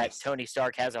proof that Tony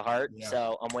Stark has a heart.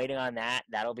 So I'm waiting on that.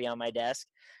 That'll be on my desk.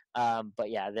 But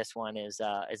yeah, this one is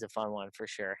a fun one for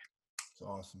sure. It's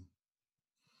awesome.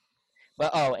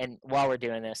 But and while we're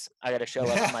doing this, I got to show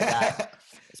up to my guy.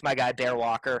 It's my guy Bear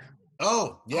Walker.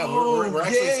 Oh yeah, we're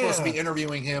actually supposed to be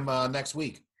interviewing him next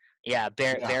week. Yeah,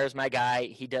 Bear's my guy.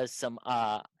 He does some.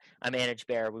 I manage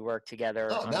Bear. We work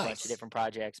together on a bunch of different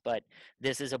projects. But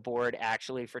this is a board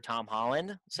actually for Tom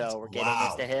Holland. So we're getting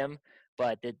this to him.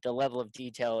 But the level of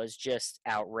detail is just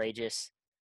outrageous.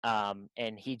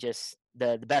 And he just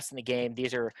the best in the game.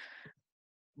 These are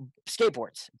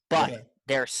skateboards, but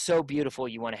they're so beautiful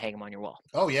you want to hang them on your wall.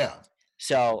 Oh yeah.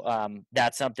 So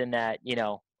that's something that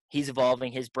he's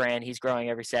evolving his brand. He's growing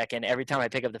every second. Every time I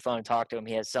pick up the phone and talk to him,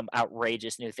 he has some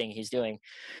outrageous new thing he's doing.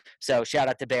 So shout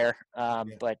out to Bear.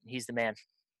 But he's the man.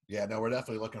 Yeah, no, we're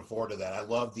definitely looking forward to that. I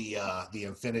love the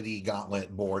Infinity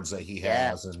Gauntlet boards that he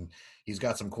has, and he's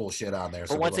got some cool shit on there.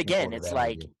 But once again, it's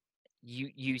like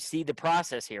you see the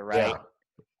process here, right?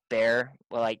 despair.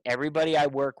 Well, like everybody I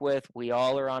work with, we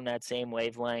all are on that same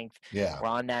wavelength. Yeah. We're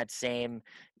on that same,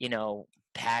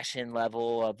 passion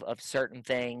level of certain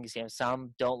things.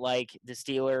 Some don't like the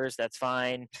Steelers. That's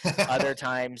fine. Other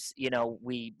times,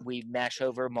 we mesh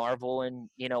over Marvel and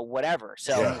whatever.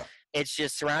 So Yeah. it's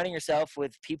just surrounding yourself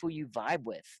with people you vibe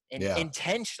with and Yeah.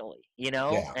 intentionally.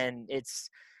 Yeah. And it's.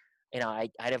 I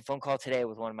had a phone call today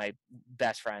with one of my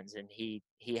best friends, and he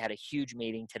had a huge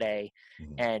meeting today,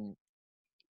 and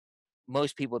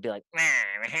most people would be like,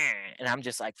 and I'm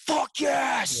just like, fuck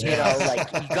yes, like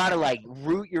you gotta like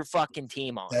root your fucking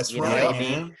team on. That's you right, know what I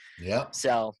mean? man. Yeah.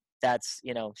 So that's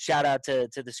shout out to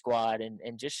the squad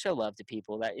and just show love to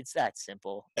people. That it's that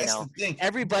simple. That's the thing.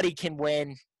 Everybody can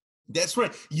win. That's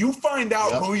right. You find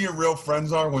out who your real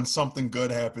friends are when something good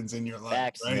happens in your life,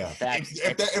 Facts, right? Yeah. Facts.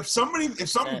 If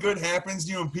something good happens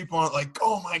to you and people aren't like,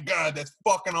 oh my God, that's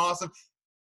fucking awesome,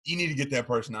 you need to get that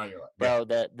person out of your life. Bro,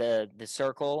 the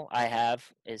circle I have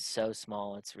is so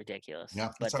small, it's ridiculous. Yeah,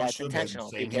 but that's that's intentional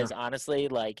because honestly,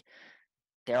 like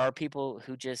there are people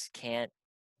who just can't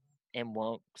and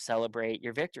won't celebrate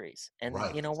your victories. And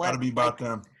you know It's what? gotta be about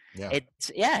them. Yeah.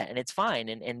 And it's fine.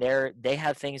 And they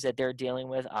have things that they're dealing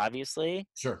with, obviously.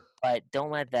 Sure. But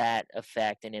don't let that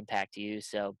affect and impact you.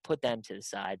 So put them to the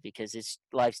side because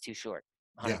life's too short.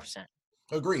 100%. Yeah.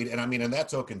 Agreed. And I mean, in that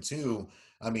token too,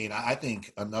 I mean, I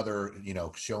think another,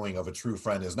 showing of a true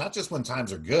friend is not just when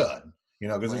times are good,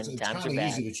 because it's kind of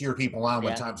easy to cheer people on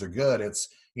when times are good. It's,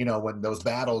 when those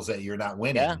battles that you're not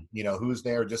winning, who's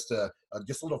there, just a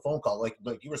little phone call, like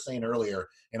you were saying earlier.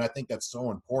 And I think that's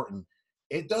so important.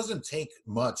 It doesn't take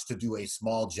much to do a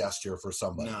small gesture for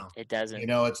somebody. No, it doesn't.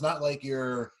 It's not like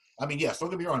I mean, yes, don't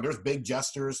get me wrong. There's big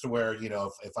gestures to where,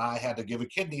 if I had to give a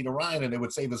kidney to Ryan and it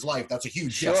would save his life, that's a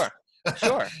huge gesture.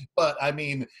 Sure. But I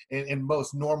mean, in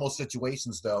most normal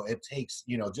situations, though, it takes,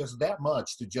 just that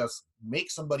much to just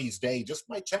make somebody's day just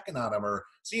by checking on them or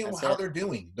seeing how they're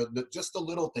doing. Just the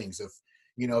little things. If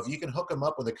you can hook them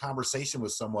up with a conversation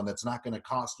with someone that's not going to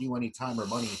cost you any time or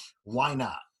money, why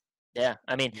not? Yeah,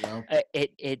 I mean,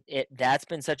 that's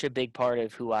been such a big part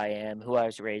of who I am, who I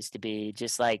was raised to be,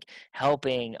 just like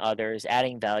helping others,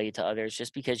 adding value to others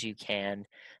just because you can.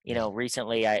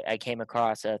 Recently I came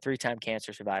across a 3-time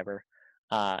cancer survivor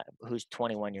who's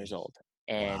 21 years old,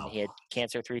 and he had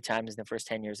cancer 3 times in the first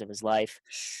 10 years of his life.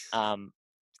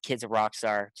 Kid's a rock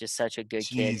star, just such a good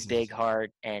kid, big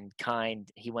heart and kind.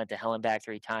 He went to hell and back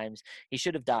 3 times. He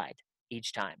should have died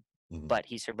each time. But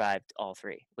he survived all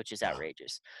 3, which is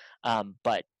outrageous.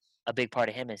 But a big part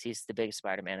of him is he's the biggest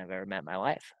Spider-Man I've ever met in my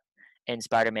life. And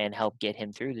Spider-Man helped get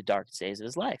him through the darkest days of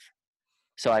his life.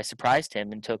 So I surprised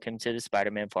him and took him to the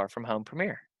Spider-Man Far From Home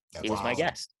premiere. He was my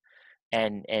guest.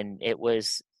 And it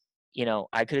was,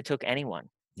 I could have took anyone.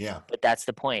 Yeah. But that's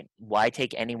the point. Why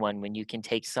take anyone when you can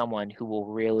take someone who will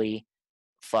really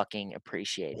fucking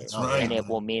appreciate it, and it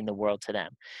will mean the world to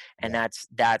them. And that's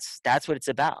what it's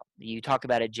about. You talk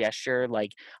about a gesture, like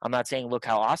I'm not saying look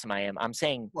how awesome I am. I'm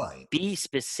saying be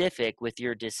specific with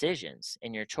your decisions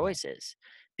and your choices,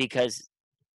 because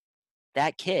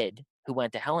that kid who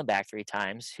went to hell and back 3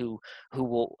 times, who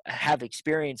will have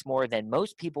experienced more than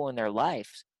most people in their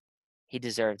lives, he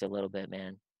deserved a little bit,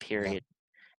 man. Period.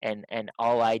 And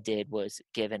all I did was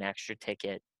give an extra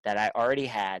ticket that I already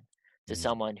had to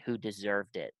someone who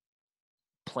deserved it,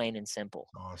 plain and simple.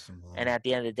 Awesome, man. And at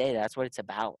the end of the day, that's what it's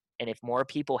about. And if more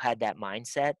people had that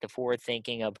mindset, the forward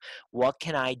thinking of what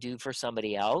can I do for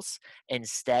somebody else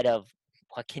instead of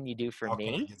what can you do for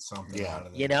me? Can I get something out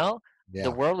of it?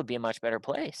 The world would be a much better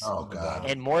place. Oh God.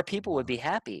 And more people would be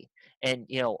happy. And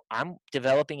I'm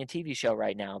developing a TV show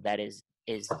right now that is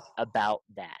about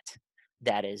that.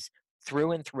 That is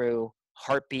through and through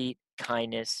heartbeat,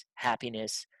 kindness,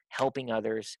 happiness, helping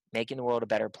others, making the world a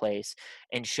better place,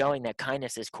 and showing that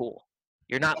kindness is cool.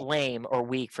 You're not lame or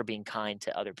weak for being kind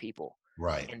to other people.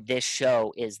 Right. And this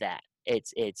show is that. It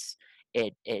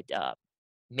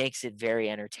makes it very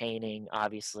entertaining,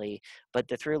 obviously, but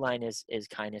the through line is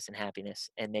kindness and happiness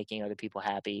and making other people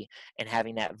happy and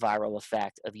having that viral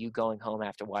effect of you going home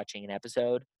after watching an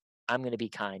episode. I'm going to be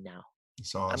kind now.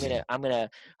 Awesome. I'm gonna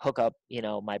hook up,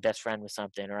 my best friend with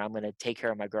something, or I'm gonna take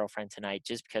care of my girlfriend tonight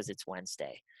just because it's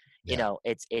Wednesday.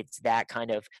 It's that kind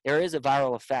of. There is a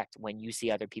viral effect when you see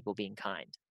other people being kind.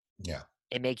 Yeah.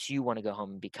 It makes you want to go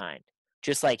home and be kind.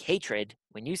 Just like hatred,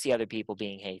 when you see other people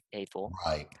being hateful,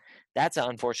 right? That's an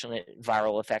unfortunate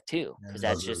viral effect too, because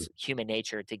that's just human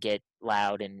nature to get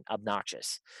loud and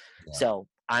obnoxious. Yeah. So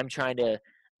I'm trying to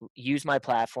use my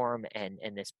platform and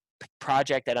this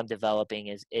project that I'm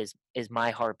developing is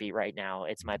my heartbeat right now.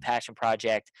 It's my passion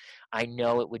project. I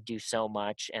know it would do so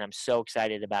much, and I'm so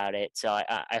excited about it. So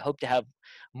I hope to have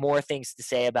more things to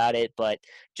say about it, but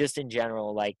just in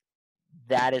general, like,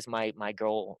 that is my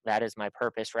goal. That is my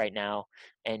purpose right now,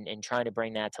 and trying to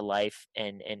bring that to life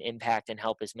and impact and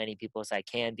help as many people as I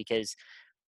can, because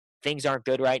things aren't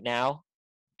good right now,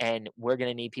 and we're going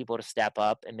to need people to step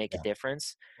up and make a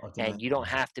difference. And you don't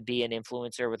have to be an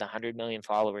influencer with 100 million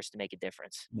followers to make a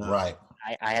difference. Right.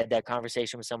 I had that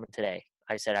conversation with someone today.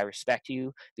 I said, I respect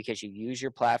you because you use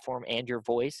your platform and your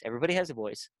voice. Everybody has a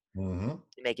voice to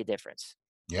make a difference.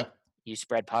 Yep. You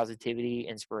spread positivity,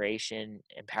 inspiration,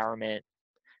 empowerment.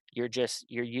 You're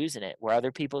using it. Where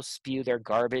other people spew their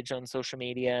garbage on social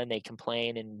media and they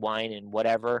complain and whine and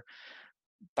whatever,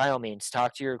 by all means,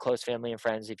 talk to your close family and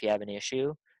friends if you have an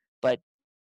issue, but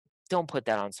don't put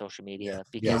that on social media,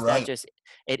 because that just,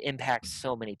 it impacts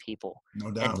so many people. No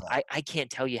And doubt. I can't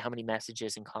tell you how many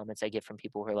messages and comments I get from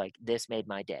people who are like, this made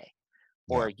my day,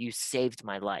 or you saved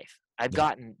my life. I've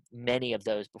gotten many of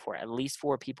those before. At least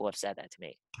 4 people have said that to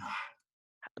me.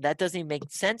 That doesn't even make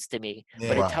sense to me,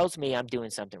 but it tells me I'm doing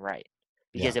something right.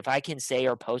 Because if I can say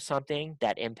or post something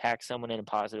that impacts someone in a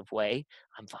positive way,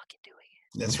 I'm fucking doing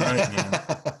it. That's right,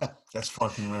 man. That's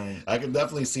fucking right. I can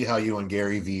definitely see how you and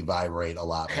Gary Vee vibrate a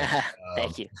lot.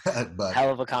 Thank you. But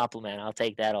hell of a compliment. I'll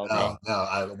take that all day. No,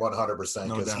 I 100%,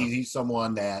 No because doubt. he's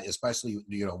someone that, especially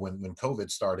when COVID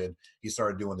started, he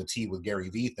started doing the Tea with Gary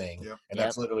Vee thing, and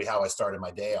that's literally how I started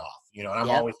my day off. And I'm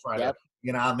always trying to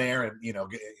get on there, and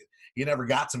he never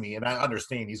got to me, and I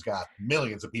understand he's got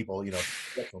millions of people,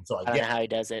 so I don't know how he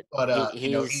does it. But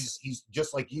he's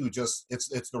just like you. Just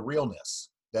it's the realness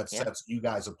that sets you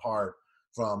guys apart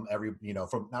from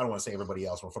from, I don't want to say everybody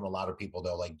else, but from a lot of people,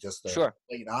 though, like just the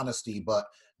blatant honesty, but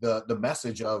the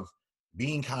message of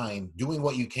being kind, doing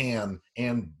what you can,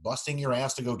 and busting your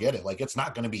ass to go get it. Like, it's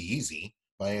not going to be easy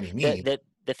by any means.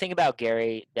 The thing about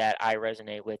Gary that I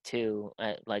resonate with too,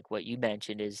 like what you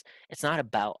mentioned, is it's not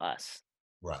about us.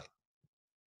 Right.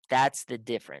 That's the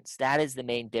difference. That is the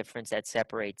main difference that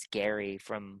separates Gary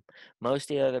from most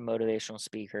of the other motivational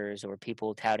speakers or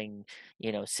people touting,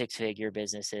 6-figure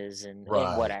businesses and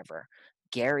whatever.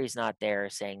 Gary's not there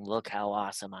saying, look how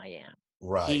awesome I am.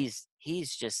 Right.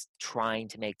 He's just trying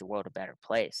to make the world a better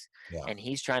place. Yeah. And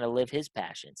he's trying to live his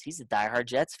passions. He's a diehard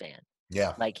Jets fan.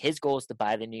 Yeah. Like, his goal is to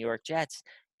buy the New York Jets,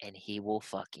 and he will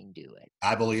fucking do it.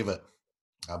 I believe it.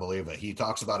 He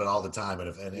talks about it all the time.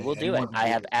 And he will do it. I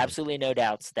have absolutely no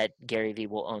doubts that Gary Vee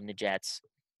will own the Jets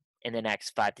in the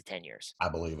next 5 to 10 years. I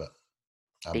believe it.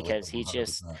 Because he's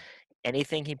just,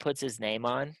 anything he puts his name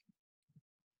on,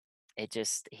 it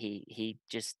just, he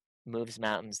just moves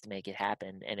mountains to make it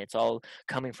happen. And it's all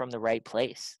coming from the right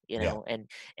place, and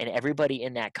everybody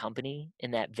in that company,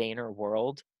 in that Vayner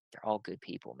world, they're all good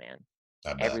people, man.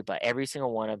 Everybody, every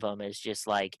single one of them is just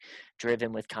like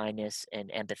driven with kindness and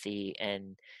empathy,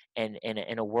 and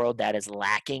in a world that is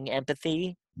lacking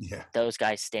empathy, those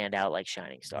guys stand out like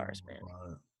shining stars, man.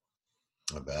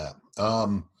 I bet.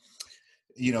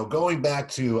 Going back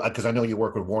to, because I know you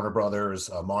work with Warner Brothers,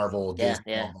 Marvel,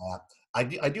 Disney, all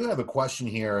that. I do have a question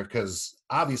here, because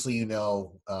obviously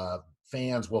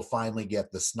fans will finally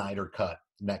get the Snyder Cut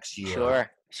next year. Sure.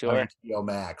 HBO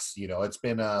Max. It's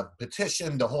been a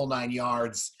petition, the whole 9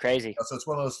 yards. Crazy. So it's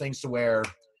one of those things to where,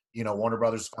 Warner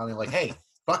Brothers is finally like, hey,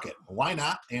 fuck it, why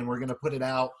not? And we're gonna put it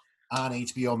out on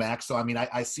HBO Max. So I mean,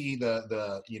 I see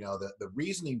the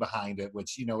reasoning behind it,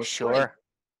 which it's great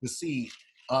to see.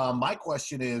 My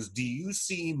question is, do you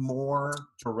see more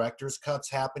director's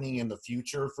cuts happening in the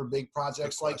future for big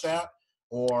projects like that?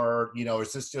 Or,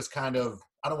 is this just kind of,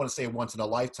 I don't want to say once in a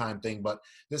lifetime thing, but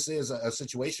this is a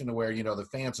situation where, the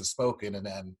fans have spoken, and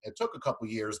then it took a couple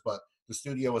years, but the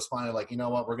studio was finally like, you know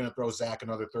what, we're going to throw Zach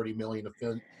another $30 million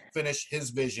to finish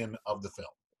his vision of the film.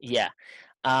 Yeah.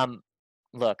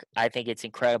 Look, I think it's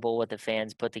incredible what the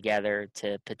fans put together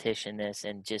to petition this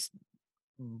and just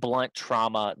blunt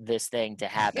trauma this thing to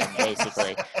happen,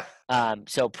 basically.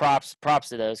 So props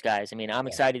to those guys. I mean, I'm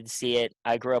excited to see it.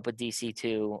 I grew up with DC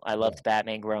too. I loved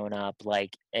Batman growing up.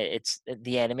 Like, it's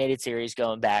the animated series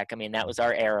going back. I mean, that was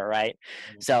our era, right?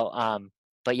 So,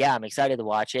 but yeah, I'm excited to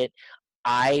watch it.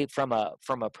 From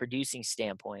a producing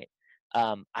standpoint,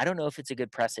 I don't know if it's a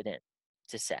good precedent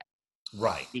to set.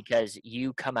 Right. Because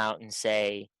you come out and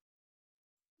say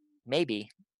maybe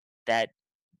that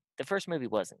the first movie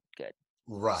wasn't good.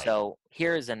 Right. So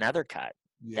here's another cut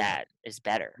that is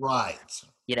better. Right.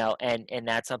 And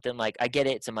that's something, like, I get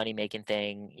it. It's a money-making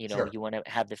thing. You want to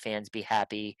have the fans be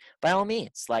happy. By all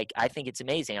means, like, I think it's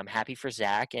amazing. I'm happy for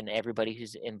Zach and everybody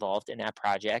who's involved in that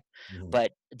project. Mm-hmm.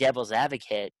 But devil's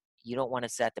advocate, you don't want to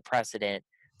set the precedent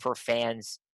for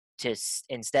fans to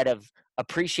instead of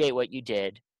appreciate what you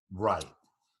did. Right.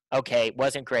 Okay, it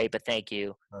wasn't great, but thank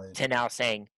you. Right. To now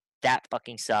saying that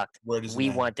fucking sucked. We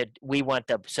want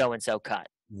the so and so cut.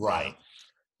 Right.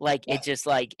 Like it just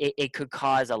like it could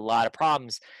cause a lot of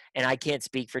problems. And I can't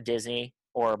speak for Disney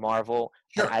or Marvel.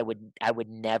 Sure. I would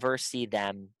never see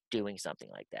them doing something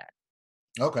like that.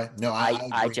 Okay. No,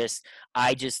 I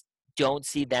just don't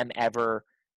see them ever.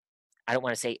 I don't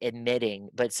want to say admitting,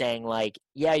 but saying like,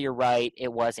 yeah, you're right,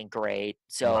 it wasn't great,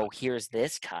 so here's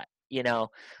this cut, you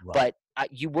know. But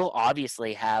you will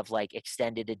obviously have like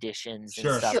extended editions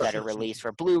and stuff that are released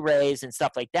for Blu-rays and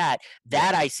stuff like that.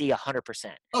 That I see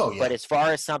 100%. Oh yeah. But as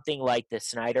far as something like the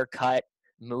Snyder Cut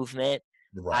movement,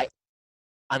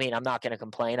 I mean, I'm not going to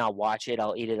complain. I'll watch it.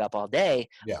 I'll eat it up all day.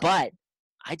 Yeah. But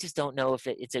I just don't know if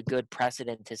it's a good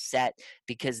precedent to set,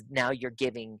 because now you're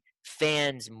giving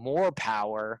fans more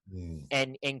power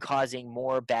and causing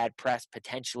more bad press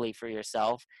potentially for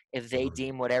yourself if they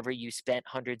deem whatever you spent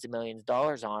hundreds of millions of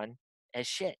dollars on as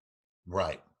shit.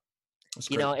 Right.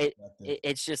 You know,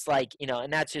 it's just like, you know,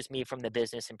 and that's just me from the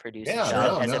business and producing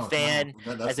side.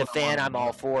 As a fan, I'm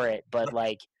all for it. But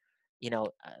like, you know,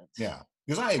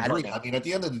 because I agree. I mean, at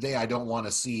the end of the day, I don't want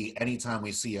to see, anytime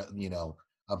we see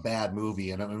a bad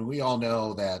movie, and I mean, we all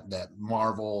know that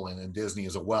Marvel and Disney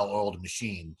is a well-oiled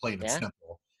machine, plain and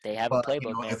simple. They have a playbook.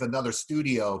 You know, if another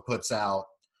studio puts out,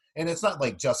 and it's not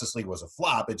like Justice League was a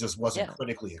flop, it just wasn't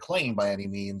critically acclaimed by any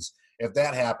means. If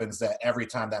that happens, that every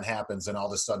time that happens, then all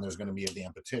of a sudden there's going to be a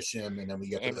damn petition, and then we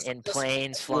get and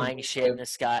planes flying shit in the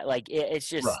sky. Like it's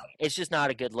just not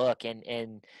a good look.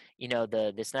 And you know,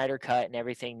 the Snyder Cut and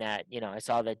everything that, you know, I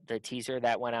saw the teaser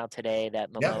that went out today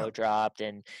that Momoa dropped,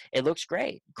 and it looks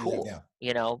great, cool.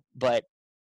 You know, but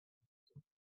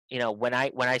you know, when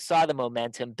I saw the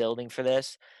momentum building for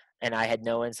this, and I had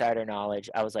no insider knowledge,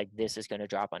 I was like, this is going to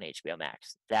drop on HBO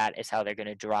Max. That is how they're going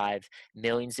to drive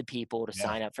millions of people to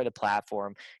sign up for the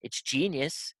platform. It's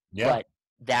genius, but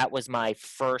that was my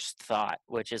first thought,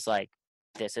 which is like,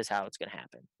 this is how it's going to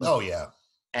happen. Oh, yeah.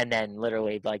 And then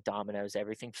literally like dominoes,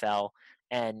 everything fell.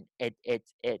 And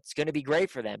it's going to be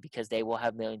great for them because they will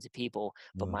have millions of people.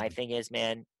 But my thing is,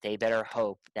 man, they better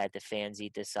hope that the fans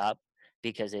eat this up,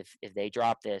 because if they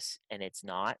drop this and it's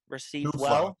not received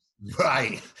well,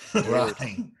 right.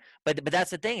 But that's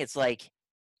the thing. It's like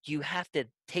you have to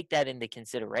take that into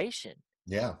consideration.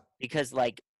 Yeah. Because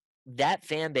like that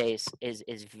fan base is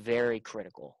very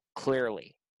critical.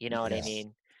 Clearly, you know what I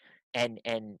mean. And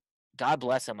God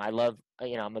bless them. I love,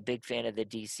 you know, I'm a big fan of the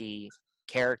DC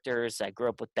characters. I grew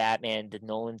up with Batman. The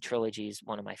Nolan trilogy is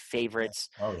one of my favorites.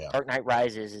 Oh yeah. Dark Knight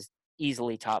Rises is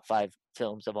easily top 5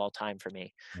 films of all time for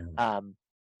me. The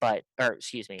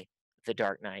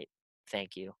Dark Knight.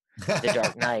 Thank you. The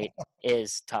Dark Knight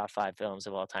is top 5 films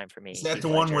of all time for me. Is that the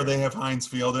one where they have Heinz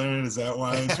Field in it? Is that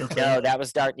why it's your favorite? No, that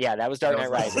was Dark. Yeah, that was Dark Knight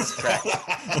Rises. Correct.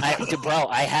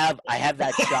 I have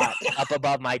that shot up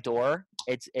above my door.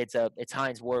 It's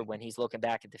Heinz Ward when he's looking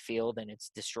back at the field and it's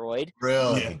destroyed.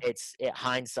 Really?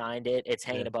 Heinz signed it. It's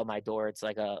hanging above my door. It's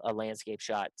like a landscape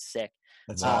shot. It's sick.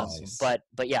 That's awesome.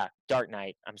 But yeah, Dark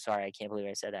Knight. I'm sorry, I can't believe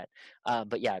I said that.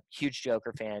 But yeah, huge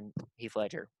Joker fan. Heath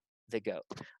Ledger, the GOAT.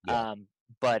 Yeah.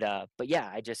 But yeah,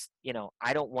 I just, you know,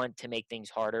 I don't want to make things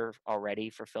harder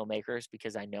already for filmmakers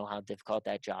because I know how difficult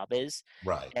that job is.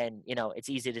 Right. And, you know, it's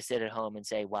easy to sit at home and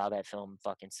say, wow, that film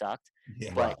fucking sucked.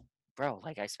 Yeah. But bro,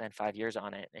 like I spent 5 years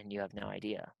on it and you have no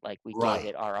idea. Like we gave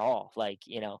it our all. Like,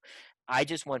 you know, I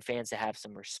just want fans to have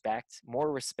some respect,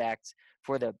 more respect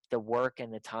for the work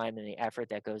and the time and the effort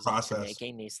that goes into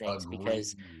making these things.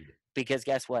 Because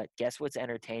guess what? Guess what's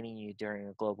entertaining you during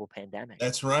a global pandemic?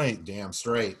 That's right. Damn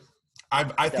straight.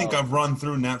 I think I've run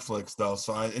through Netflix though,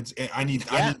 so I need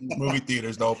movie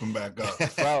theaters to open back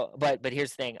up. Well, but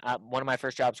here's the thing. One of my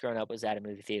first jobs growing up was at a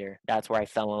movie theater. That's where I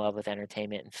fell in love with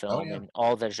entertainment and film and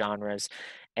all the genres,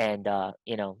 and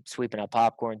you know, sweeping up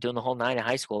popcorn, doing the whole 9 in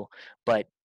high school. But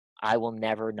I will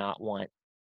never not want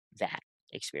that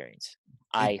experience.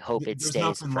 I hope it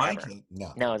stays forever. Like it.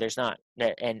 No, there's not.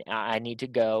 And I need to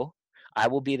go. I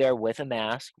will be there with a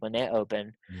mask when they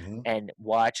open and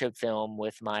watch a film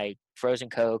with my frozen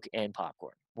Coke and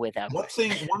popcorn without one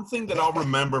thing that I'll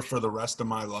remember for the rest of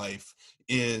my life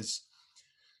is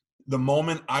the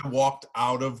moment I walked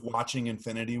out of watching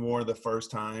Infinity War the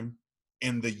first time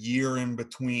and the year in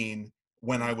between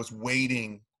when I was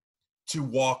waiting to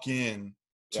walk in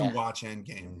to watch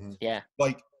Endgame. Yeah.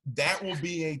 Like that will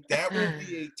be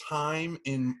a time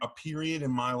in a period in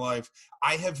my life.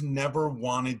 I have never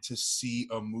wanted to see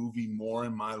a movie more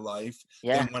in my life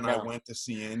than when I went to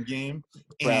see Endgame.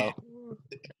 And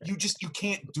you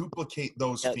can't duplicate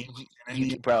those No,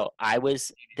 feelings. bro,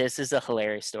 this is a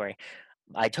hilarious story.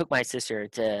 I took my sister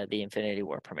to the Infinity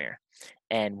War premiere,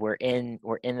 and we're in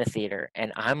the theater,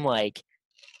 and I'm like,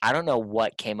 I don't know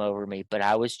what came over me, but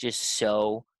I was just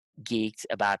so geeked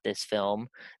about this film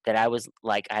that I was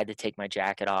like, I had to take my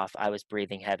jacket off. I was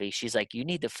breathing heavy. She's like, you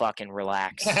need to fucking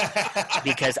relax.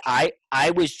 Because I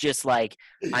was just like,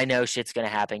 I know shit's gonna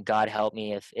happen. God help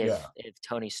me if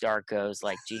Tony Stark goes,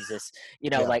 like, Jesus,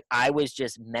 like I was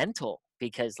just mental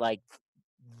because like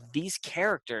these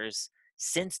characters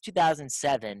since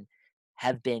 2007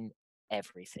 have been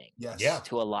everything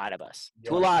to a lot of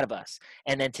us.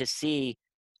 And then to see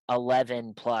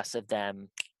 11 plus of them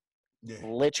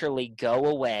literally go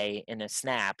away in a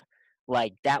snap,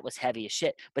 like that was heavy as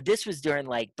shit. But this was during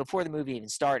like before the movie even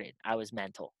started. I was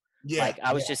mental. Like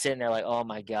I was just sitting there like, oh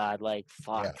my God, like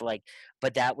fuck. Like,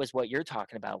 but that was what you're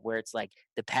talking about, where it's like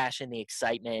the passion, the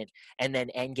excitement, and then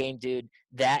Endgame, dude,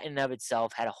 that in and of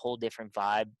itself had a whole different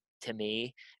vibe to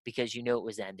me because you knew it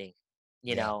was ending.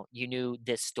 You know, you knew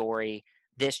this story,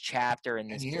 this chapter in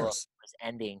this book was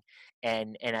ending.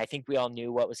 And I think we all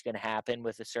knew what was going to happen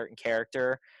with a certain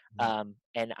character.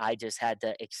 And I just had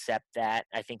to accept that.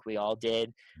 I think we all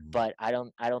did, but I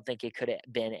don't think it could have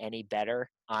been any better,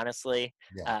 honestly.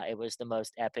 It was the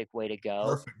most epic way to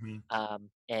go. Perfect,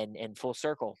 man. And full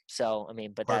circle. So I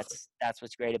mean, but that's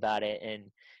what's great about it.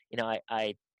 And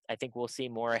I think we'll see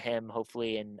more of him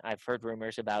hopefully. And I've heard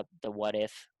rumors about the What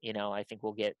If. I think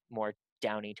we'll get more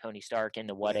Downey Tony Stark in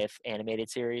the What If animated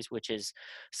series, which is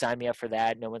sign me up for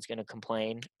that. No one's going to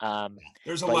complain.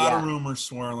 There's a lot of rumors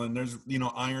swirling. There's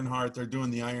Ironheart. They're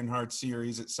doing the Ironheart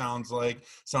series. It sounds like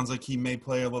he may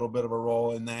play a little bit of a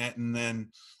role in that. And then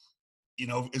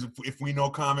if we know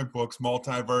comic books,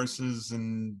 multiverses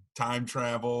and time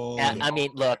travel. I mean,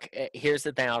 look, here's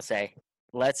the thing I'll say.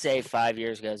 Let's say 5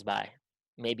 years goes by,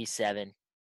 maybe 7,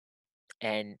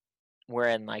 and we're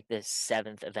in like this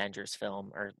 7th Avengers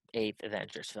film or 8th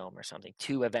Avengers film or something,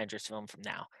 2 Avengers film from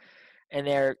now. And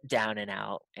they're down and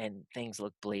out and things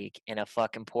look bleak and a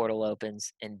fucking portal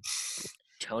opens and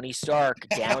Tony Stark,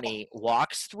 Downey,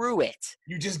 walks through it.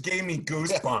 You just gave me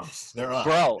goosebumps. They're up.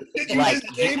 Bro, you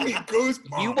just gave me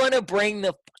goosebumps. You want to bring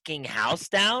the fucking house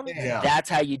down? Yeah. That's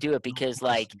how you do it because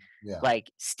like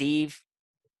Steve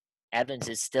Evans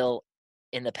is still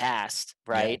in the past,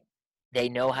 right? They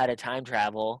know how to time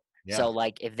travel. So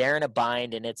like if they're in a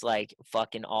bind and it's like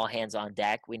fucking all hands on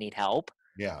deck, we need help.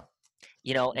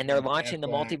 And they're launching the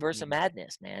multiverse of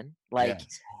madness, man. Like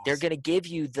they're going to give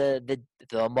you the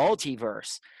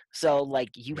multiverse. So like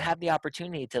you have the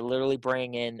opportunity to literally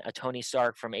bring in a Tony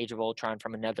Stark from Age of Ultron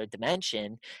from another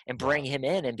dimension and bring him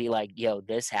in and be like, yo,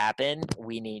 this happened.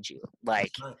 We need you.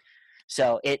 Like,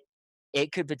 so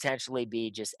it could potentially be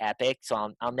just epic.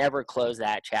 So I'll never close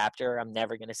that chapter. I'm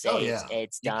never going to say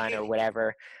it's done or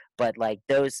whatever. But like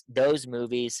those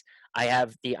movies, I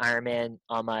have the Iron Man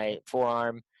on my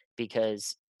forearm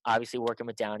because obviously working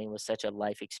with Downey was such a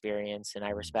life experience, and I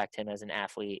respect him as an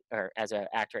athlete or as an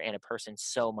actor and a person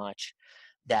so much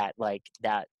that like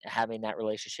that having that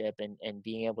relationship and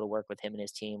being able to work with him and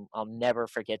his team, I'll never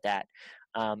forget that.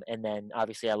 And then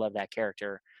obviously I love that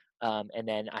character. And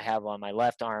then I have on my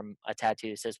left arm a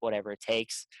tattoo that says whatever it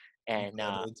takes. And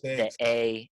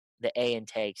the A in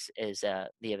takes is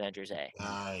the Avengers A.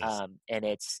 Nice. And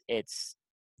it's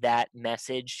that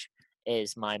message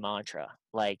is my mantra,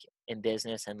 like in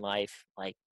business and life,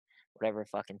 like whatever it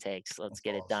fucking takes, let's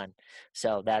get it done.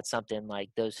 So that's something like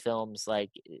those films,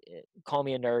 like call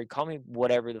me a nerd, call me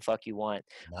whatever the fuck you want,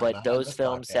 but those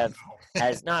films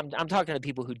I'm talking to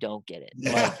people who don't get it.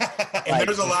 And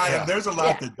there's a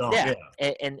lot that don't.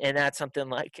 And that's something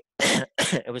like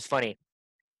it was funny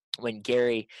when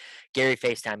Gary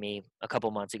FaceTimed me a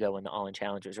couple months ago when the All In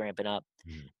Challenge was ramping up,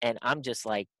 and I'm just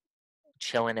like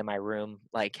chilling in my room,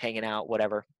 like hanging out,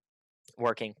 whatever,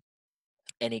 working.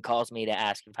 And he calls me to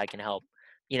ask if I can help,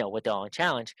 with the All In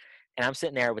Challenge. And I'm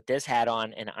sitting there with this hat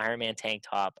on and an Iron Man tank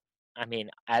top. I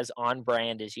mean, as on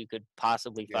brand as you could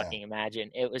possibly fucking imagine.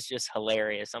 It was just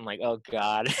hilarious. I'm like, oh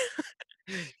God.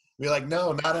 You're like,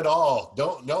 no, not at all.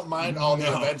 Don't mind all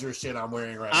the Avengers shit I'm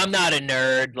wearing right now. I'm not a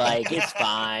nerd. Like, it's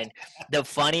fine. The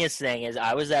funniest thing is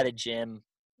I was at a gym,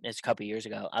 it's a couple years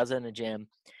ago. I was in the gym.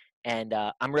 And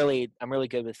I'm really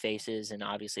good with faces, and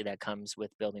obviously that comes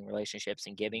with building relationships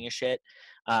and giving a shit,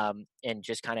 and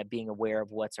just kind of being aware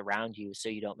of what's around you so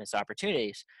you don't miss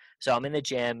opportunities. So I'm in the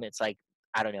gym. It's like,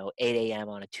 I don't know, 8 a.m.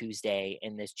 on a Tuesday,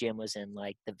 and this gym was in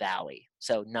like the Valley,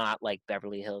 so not like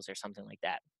Beverly Hills or something like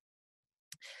that.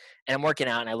 And I'm working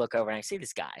out, and I look over and I see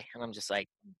this guy, and I'm just like,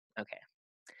 okay.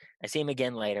 I see him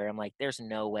again later. I'm like, there's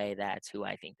no way that's who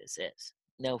I think this is.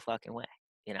 no fucking way.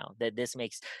 You know, that this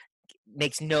makes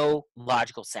no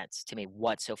logical sense to me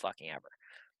whatsoever.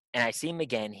 And I see him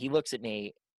again. He looks at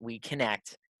me. We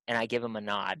connect, and I give him a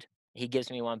nod. He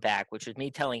gives me one back, which was me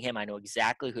telling him, I know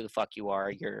exactly who the fuck you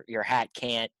are. Your hat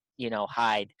can't,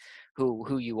 hide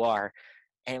who you are.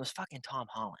 And it was fucking Tom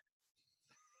Holland.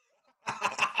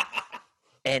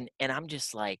 And I'm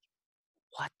just like,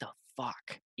 what the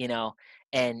fuck,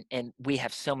 and we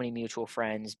have so many mutual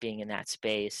friends being in that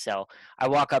space. So I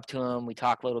walk up to him, we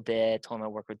talk a little bit, told him I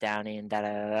work with Downey and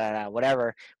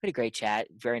whatever. We had a great chat.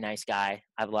 Very nice guy.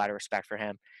 I have a lot of respect for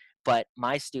him. But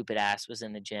my stupid ass was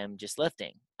in the gym just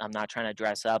lifting. I'm not trying to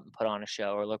dress up and put on a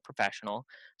show or look professional.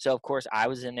 So of course I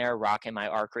was in there rocking my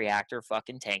Arc Reactor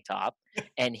fucking tank top,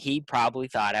 and he probably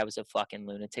thought I was a fucking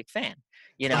lunatic fan,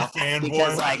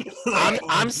 because like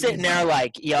I'm sitting there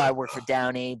like, I work for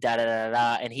Downey,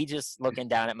 and he just looking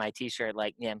down at my t-shirt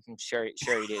like, yeah, I'm sure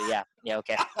you do, yeah,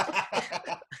 okay.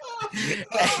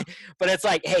 But it's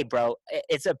like, hey, bro,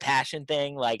 it's a passion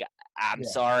thing. Like, I'm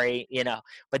sorry,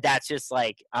 but that's just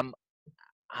like, I'm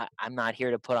not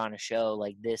here to put on a show.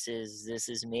 Like, this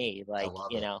is me, like,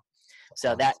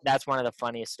 So that's one of the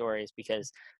funniest stories,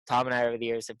 because Tom and I over the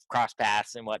years have crossed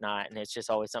paths and whatnot, and it's just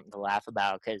always something to laugh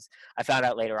about, because I found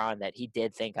out later on that he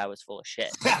did think I was full of shit.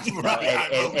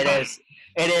 It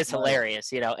is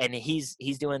hilarious, and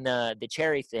he's doing the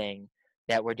charity thing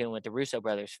that we're doing with the Russo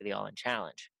brothers for the All In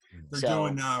Challenge. They're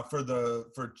doing for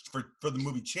the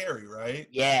movie Cherry, right?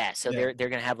 Yeah, so they're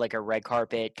gonna have like a red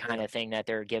carpet kind of thing that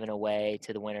they're giving away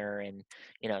to the winner, and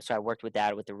so I worked with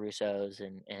that with the Russos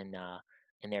and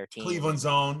their team. Cleveland's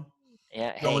own.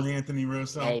 Yeah, Joe and Anthony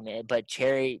Russo. Hey man, but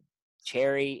Cherry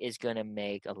is gonna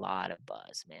make a lot of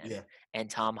buzz, man. Yeah. And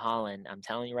Tom Holland, I'm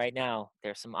telling you right now,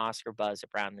 there's some Oscar buzz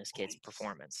around this kid's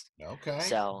performance. Okay.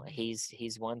 So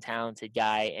he's one talented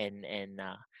guy, and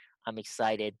I'm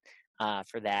excited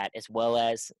for that, as well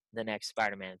as the next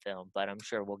Spider-Man film. But I'm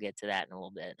sure we'll get to that in a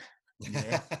little bit.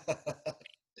 Yeah.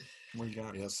 What you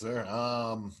got? Yes, sir.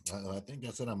 I think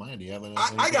that's it on mine. Do you have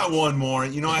anything? I got one more. I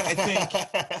think,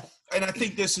 and I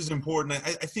think this is important.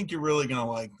 I think you're really gonna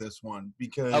like this one,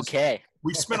 because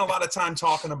we spent a lot of time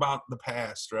talking about the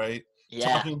past, right?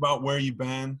 Yeah. Talking about where you've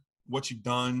been, what you've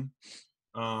done,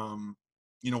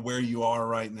 where you are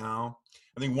right now.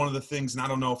 I think one of the things, and I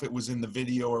don't know if it was in the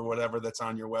video or whatever that's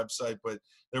on your website, but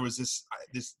there was this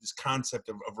concept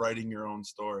of writing your own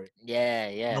story.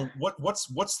 Yeah.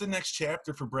 What's the next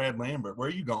chapter for Brad Lambert? Where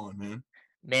are you going, man?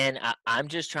 Man, I'm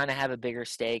just trying to have a bigger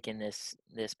stake in this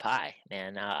pie,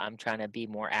 man. I'm trying to be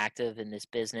more active in this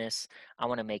business. I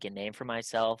want to make a name for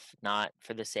myself, not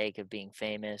for the sake of being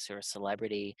famous or a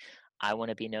celebrity. I want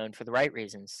to be known for the right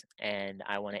reasons, and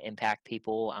I want to impact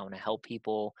people. I want to help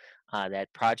people.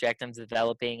 That project I'm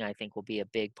developing, I think, will be a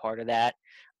big part of that.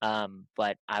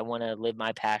 But I want to live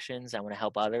my passions. I want to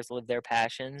help others live their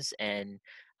passions. And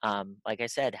like I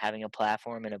said, having a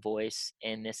platform and a voice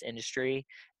in this industry,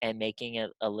 and making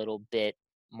it a little bit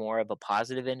more of a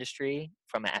positive industry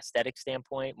from an aesthetic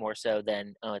standpoint, more so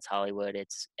than, oh, it's Hollywood,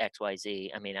 it's XYZ.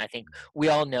 I mean, I think we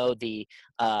all know the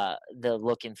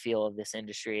look and feel of this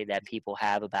industry that people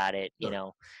have about it,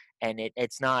 and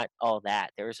it's not all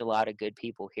that. There's a lot of good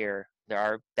people here. There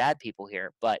are bad people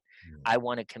here, but I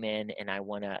want to come in and I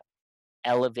want to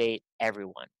elevate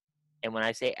everyone. And when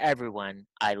I say everyone,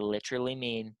 I literally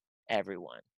mean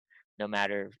everyone, no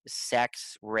matter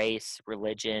sex, race,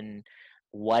 religion,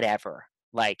 whatever.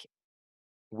 Like,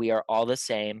 we are all the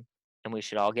same, and we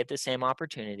should all get the same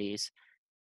opportunities.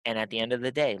 And at the end of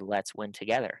the day, let's win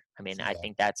together. I mean, I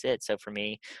think that's it. So for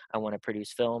me, I want to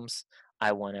produce films.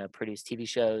 I want to produce TV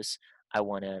shows. I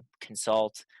want to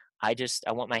consult. I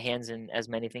want my hands in as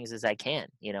many things as I can.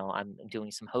 I'm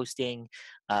doing some hosting,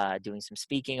 doing some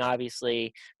speaking,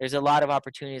 obviously. There's a lot of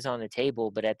opportunities on the table,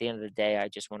 but at the end of the day, I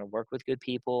just want to work with good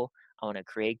people. I want to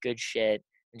create good shit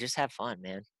and just have fun,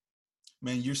 man.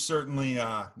 Man, you're certainly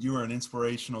you are an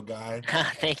inspirational guy.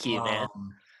 Thank you, man.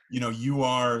 You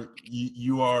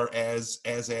are as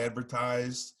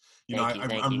advertised.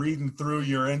 I'm reading through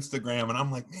your Instagram, and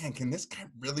I'm like, man, can this guy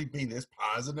really be this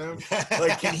positive?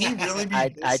 Like, can he really be?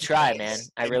 I try, man.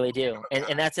 I really do.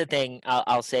 And that's the thing.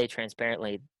 I'll say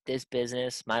transparently, this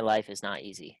business, my life is not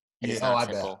easy. It is not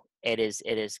simple. It is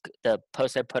the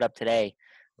post I put up today,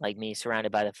 like me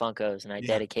surrounded by the Funkos, and I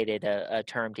dedicated a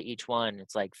term to each one.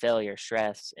 It's like failure,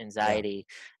 stress, anxiety,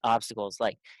 obstacles.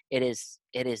 Like, it is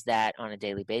that on a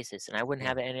daily basis, and I wouldn't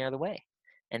have it any other way.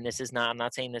 And I'm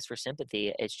not saying this for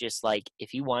sympathy. It's just like,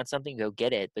 if you want something, go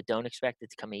get it, but don't expect it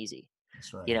to come easy.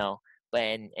 That's right. But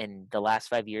and the last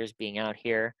 5 years being out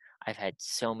here, I've had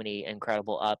so many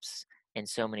incredible ups and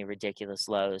so many ridiculous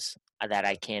lows that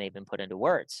I can't even put into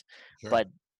words. Sure. But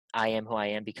I am who I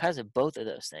am because of both of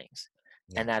those things.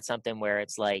 Yeah. And that's something where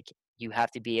it's like you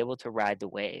have to be able to ride the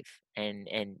wave and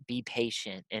be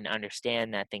patient and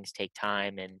understand that things take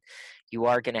time, and you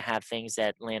are going to have things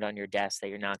that land on your desk that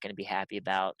you're not going to be happy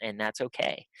about, and that's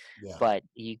okay. Yeah. But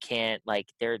you can't, like,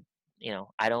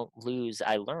 I don't lose,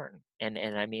 I learn. And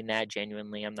I mean that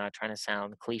genuinely. I'm not trying to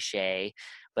sound cliche,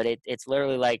 but it's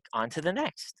literally like on to the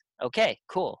next. Okay,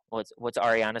 cool. What's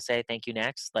Ariana say? Thank you,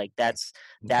 next. Like that's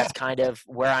kind of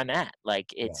where I'm at.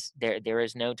 Like Yeah. there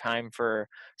is no time for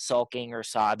sulking or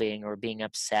sobbing or being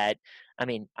upset. I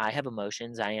mean, I have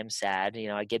emotions. I am sad.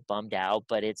 I get bummed out,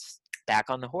 but it's back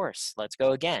on the horse. Let's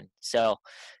go again. So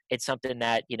it's something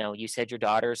that, you said your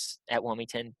daughter's at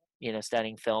Wilmington,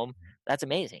 studying film. That's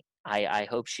amazing. I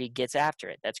hope she gets after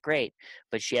it. That's great.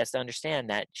 But she has to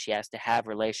understand that she has to have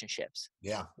relationships.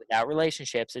 Yeah. Without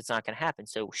relationships, it's not going to happen.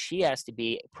 So she has to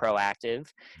be proactive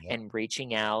Yeah. and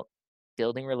reaching out,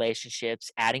 building relationships,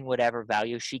 adding whatever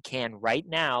value she can right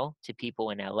now to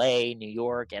people in LA, New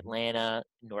York, Atlanta,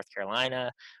 North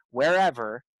Carolina,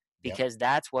 wherever, Yep. because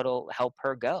that's what'll help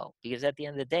her go. Because at the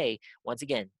end of the day, once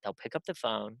again, they'll pick up the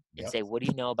phone and Yep. say, "What do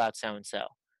you know about so and so?"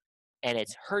 And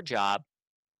it's her job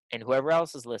and whoever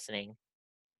else is listening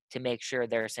to make sure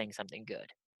they're saying something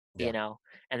good, Yeah.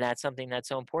 and that's something that's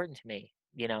so important to me.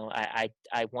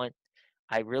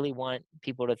 I really want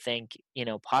people to think,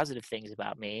 positive things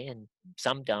about me, and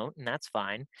some don't, and that's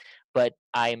fine. But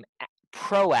I'm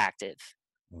proactive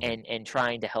Mhm. and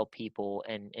trying to help people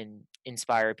and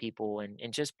inspire people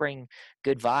and just bring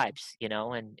good vibes,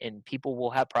 and people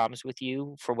will have problems with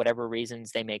you for whatever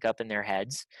reasons they make up in their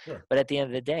heads. Sure. But at the end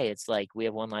of the day, it's like we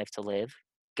have one life to live.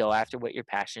 Go after what you're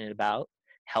passionate about,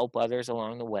 help others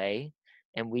along the way,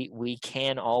 and we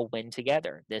can all win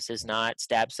together. This is not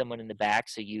stab someone in the back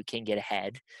so you can get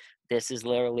ahead. This is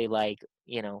literally like,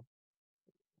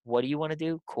 what do you want to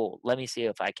do? Cool. Let me see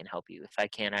if I can help you. If I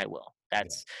can, I will. Yeah.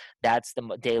 That's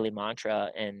the daily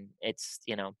mantra, and it's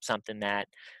something that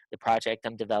the project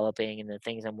I'm developing and the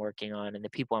things I'm working on and the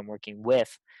people I'm working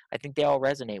with, I think they all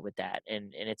resonate with that,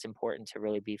 and it's important to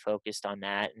really be focused on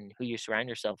that and who you surround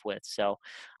yourself with. So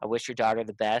I wish your daughter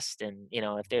the best, and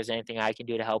if there's anything I can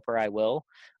do to help her, I will.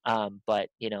 But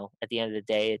at the end of the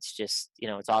day, it's just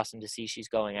it's awesome to see she's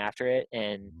going after it,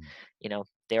 and Mhm.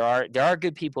 there are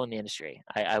good people in the industry.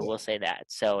 I Yeah. will say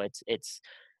that. So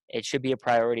it should be a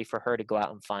priority for her to go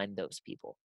out and find those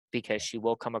people, because she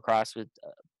will come across with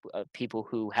people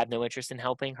who have no interest in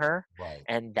helping her, Right.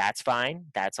 and that's fine.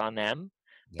 That's on them,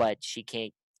 Yeah. but she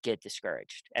can't get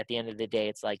discouraged. At the end of the day,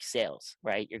 it's like sales,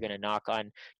 right? You're going to knock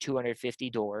on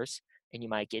 250 doors, and you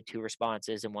might get 2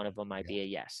 responses, and one of them might Yeah. be a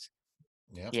yes.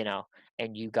 Yeah.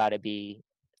 And you got to be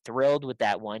thrilled with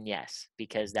that one yes,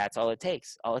 because that's all it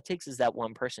takes. All it takes is that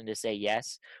one person to say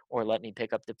yes, or let me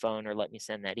pick up the phone, or let me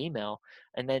send that email,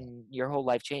 and then your whole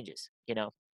life changes.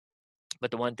 But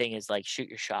the one thing is, like, shoot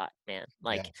your shot, man. Yeah.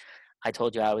 Like I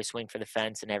told you, I always swing for the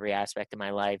fence in every aspect of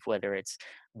my life, whether it's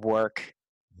work,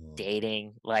 Mm.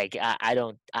 dating. Like I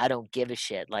don't give a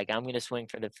shit. Like I'm gonna swing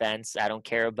for the fence. I don't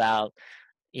care about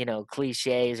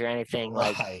cliches or anything.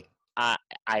 Like Right. I,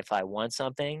 if I want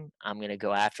something, I'm gonna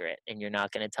go after it, and you're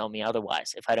not gonna tell me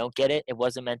otherwise. If I don't get it, it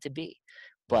wasn't meant to be.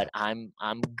 Yeah. But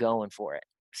I'm going for it.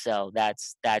 So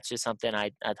that's just something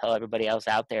I tell everybody else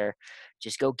out there: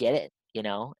 just go get it,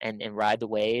 and ride the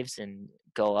waves and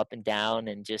go up and down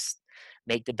and just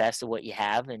make the best of what you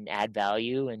have and add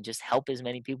value and just help as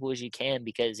many people as you can.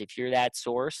 Because if you're that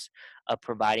source of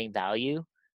providing value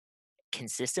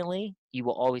consistently, you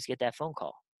will always get that phone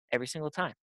call every single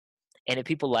time. And if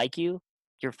people like you,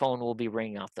 your phone will be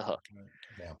ringing off the hook. Right.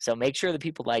 Yeah. So make sure that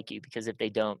people like you, because if they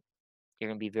don't, you're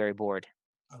going to be very bored.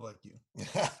 I like you.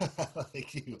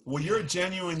 Thank you. Well, you're a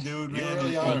genuine dude, You man,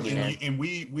 really are, Thank you, man. man.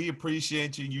 we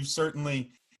appreciate you.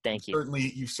 Thank you.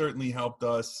 You've certainly helped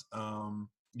us.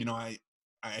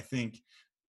 I think,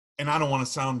 and I don't want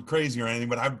to sound crazy or anything,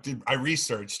 but I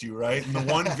researched you, right? And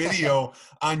the one video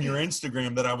on your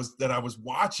Instagram that I was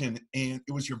watching, and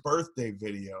it was your birthday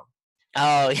video.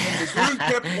 Oh, And the dude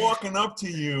kept walking up to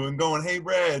you and going, "Hey,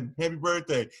 Brad, happy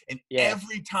birthday!" And yeah.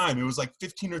 every time, it was like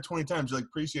 15 or 20 times, you're like,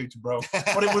 "Appreciate you, bro."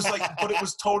 But it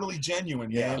was totally genuine,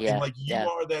 man. Yeah. And like, you Yeah.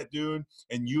 are that dude,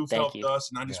 and you've Thank helped you. us.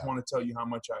 And I just Yeah. want to tell you how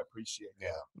much I appreciate it.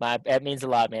 Yeah. That means a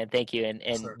lot, man. Thank you.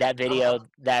 And Sir. that video, I'm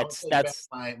that's gonna take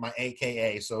back my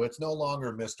AKA. So it's no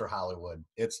longer Mr. Hollywood.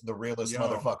 It's the realest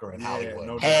motherfucker in Hollywood.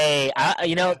 No doubt. hey,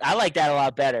 I like that a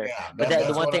lot better. Yeah, But that's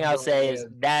the one what thing I'm I'll going say is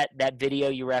with. that video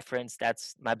you referenced,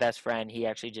 that's my best friend. He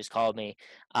actually just called me.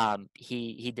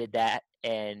 He did that,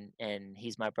 and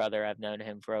he's my brother. I've known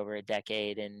him for over a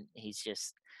decade, and he's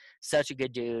just such a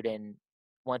good dude. And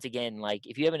once again, like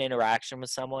if you have an interaction with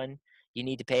someone, you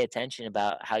need to pay attention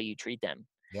about how you treat them.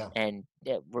 Yeah. And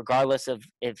regardless of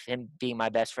if him being my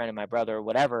best friend and my brother or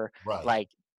whatever, Right. like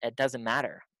it doesn't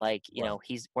matter. Like, you know,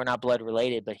 we're not blood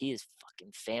related, but he is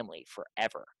fucking family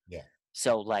forever. Yeah.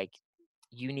 So like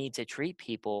you need to treat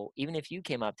people, even if you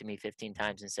came up to me 15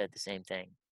 times and said the same thing,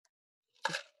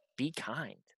 just be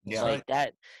kind. Yeah. Like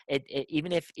that,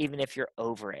 even if you're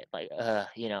over it, like,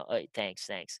 you know, thanks.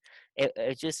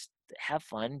 It just have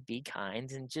fun, be kind,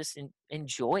 and just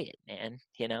enjoy it, man.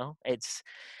 You know, it's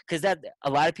because that a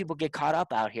lot of people get caught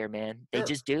up out here, man. They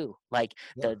just do. Like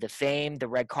the fame, the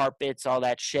red carpets, all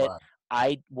that shit. Right.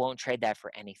 I won't trade that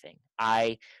for anything.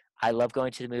 I love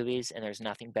going to the movies, and there's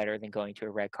nothing better than going to a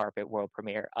red carpet world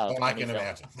premiere of I any can film.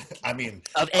 imagine. I mean,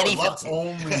 of any film.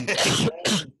 Only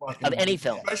of any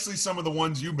film. Especially some of the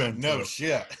ones you've been to. No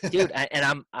shit. Dude,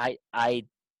 and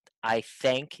I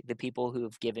thank the people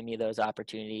who've given me those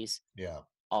opportunities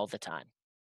all the time.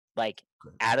 Like,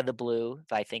 out of the blue,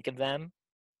 if I think of them,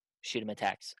 shoot them a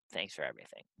text. Thanks for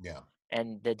everything. Yeah.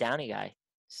 And the Downey guy,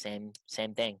 same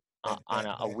thing. On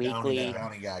a weekly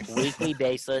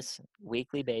basis,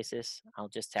 I'll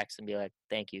just text and be like,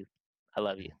 thank you. I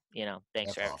love you. You know,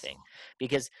 thanks for everything. Awesome.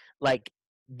 Because like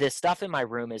the stuff in my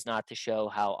room is not to show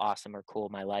how awesome or cool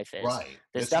my life is. Right.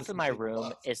 The stuff in my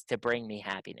room is to bring me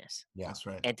happiness. Yeah. That's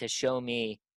right. And to show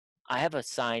me, I have a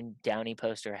signed Downey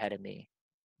poster ahead of me.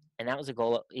 And that was a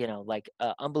goal, you know, like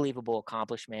unbelievable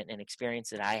accomplishment and experience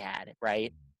that I had,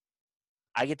 right?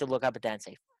 I get to look up at that and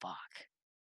say, fuck,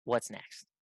 what's next?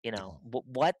 You know,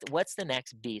 what's the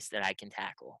next beast that I can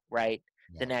tackle, right?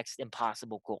 The next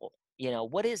impossible goal. You know,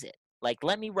 what is it? Like,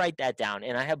 let me write that down.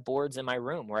 And I have boards in my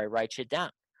room where I write shit down.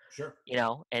 Sure. You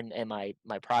know, and my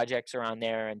projects are on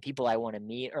there, and people I want to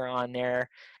meet are on there.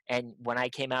 And when I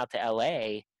came out to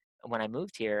LA, when I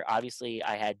moved here, obviously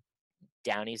I had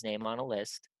Downey's name on a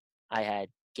list. I had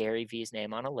Gary V's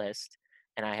name on a list,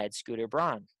 and I had Scooter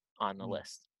Braun on the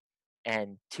list.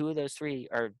 And 2 of those 3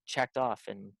 are checked off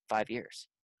in 5 years.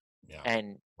 Yeah.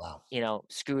 And wow. You know,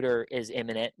 Scooter is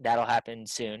imminent. That'll happen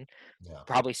soon. Yeah.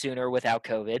 Probably sooner without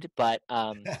COVID. But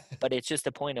but it's just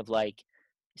a point of like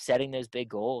setting those big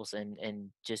goals and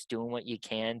just doing what you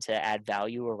can to add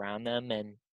value around them,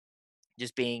 and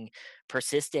just being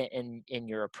persistent in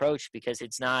your approach, because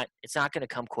it's not going to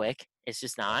come quick. It's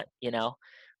just not, you know.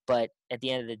 But at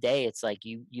the end of the day, it's like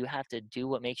you have to do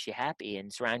what makes you happy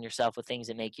and surround yourself with things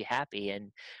that make you happy.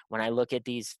 And when I look at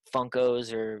these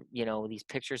Funkos or, you know, these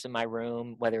pictures in my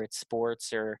room, whether it's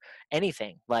sports or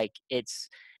anything, like it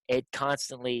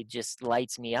constantly just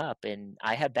lights me up. And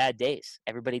I have bad days.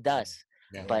 Everybody does.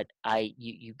 Yeah. But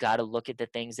you got to look at the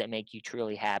things that make you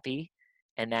truly happy.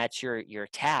 And that's your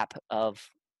tap of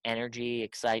energy,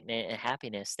 excitement, and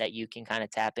happiness that you can kind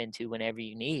of tap into whenever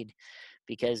you need.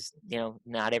 Because, you know,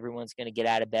 not everyone's going to get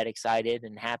out of bed excited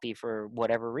and happy for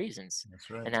whatever reasons. That's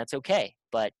right. And that's okay.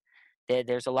 But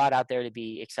there's a lot out there to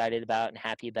be excited about and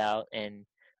happy about. And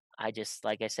I just,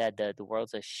 like I said, the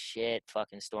world's a shit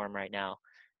fucking storm right now.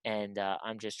 And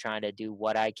I'm just trying to do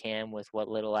what I can with what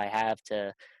little I have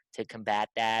to combat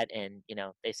that. And, you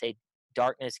know, they say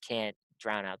darkness can't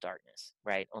drown out darkness,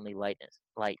 right? Only light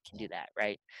can do that,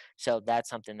 right? So that's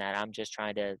something that I'm just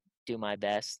trying to do my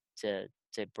best to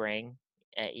bring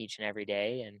each and every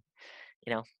day. And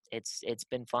you know, it's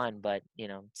been fun, but you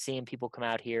know, seeing people come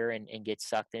out here and get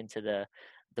sucked into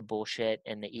the bullshit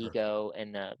and the ego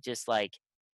and the just like,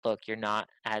 look, you're not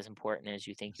as important as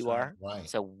you think you are. Right.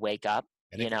 So wake up.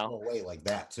 And you it know, can go away like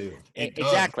that too.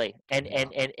 Exactly. And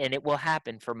it will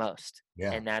happen for most.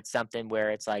 Yeah. And that's something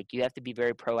where it's like you have to be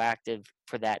very proactive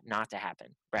for that not to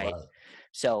happen. Right.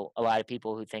 So a lot of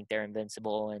people who think they're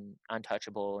invincible and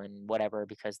untouchable and whatever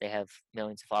because they have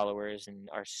millions of followers and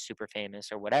are super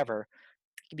famous or whatever,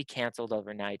 can be canceled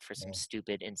overnight for some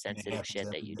stupid insensitive shit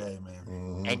that you do. Man.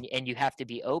 Mm-hmm. And you have to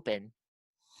be open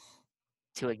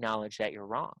to acknowledge that you're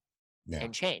wrong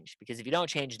and change, because if you don't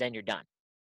change, then you're done.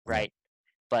 Right.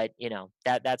 But you know,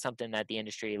 that's something that the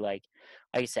industry, like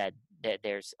I said, that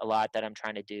there's a lot that I'm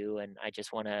trying to do, and I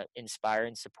just want to inspire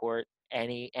and support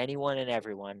anyone and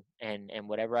everyone, and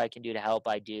whatever I can do to help,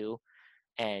 I do.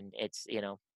 And it's, you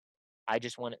know, I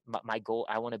just want my goal.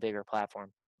 I want a bigger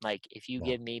platform. Like if you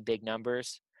give me big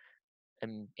numbers,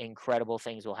 incredible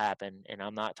things will happen. And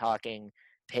I'm not talking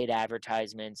paid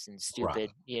advertisements and stupid,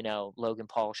 you know, Logan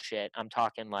Paul shit. I'm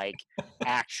talking like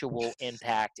actual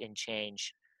impact and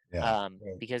change.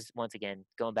 Because once again,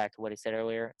 going back to what I said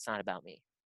earlier, it's not about me.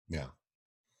 Yeah.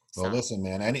 Well, listen,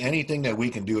 man, anything that we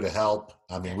can do to help.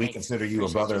 I mean, we consider you a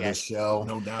brother of this show.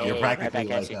 No doubt. You're practically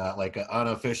like an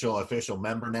unofficial, official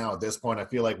member now at this point. I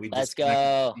feel like we Let's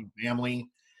go. family.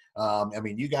 I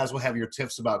mean, you guys will have your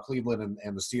tiffs about Cleveland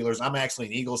and the Steelers. I'm actually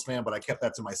an Eagles fan, but I kept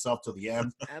that to myself till the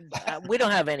end. We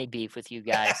don't have any beef with you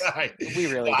guys.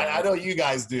 We really don't. I know you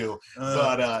guys do,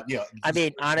 but I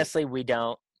mean, honestly, we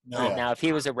don't. No. Now, if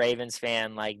he was a Ravens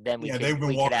fan, like then we could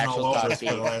actually talk beef. For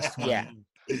the last 20 years.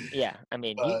 Yeah, I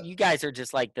mean, you guys are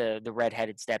just like the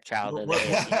redheaded stepchild of the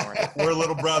AFC North. We're a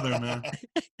little brother, man.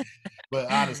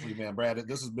 But honestly, man, Brad,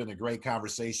 this has been a great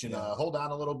conversation. Hold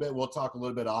on a little bit. We'll talk a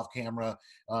little bit off camera.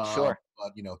 Sure.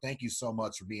 But thank you so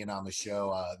much for being on the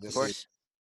show. This is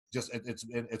just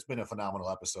it's been a phenomenal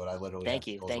episode. I literally thank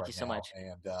you so much.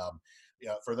 And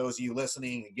for those of you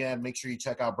listening, again, make sure you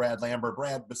check out Brad Lambert.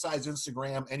 Brad, besides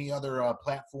Instagram, any other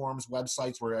platforms,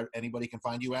 websites where anybody can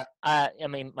find you at? I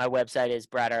mean, my website is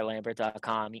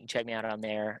bradarlambert.com. You can check me out on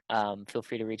there. Feel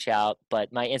free to reach out.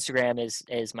 But my Instagram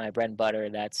is my bread and butter.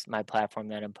 That's my platform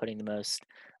that I'm putting the most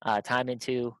time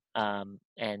into. From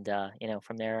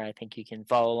there, I think you can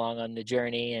follow along on the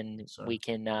journey, and we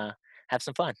can have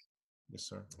some fun. Yes,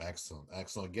 sir. Excellent.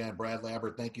 Again, Brad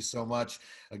Lambert, thank you so much.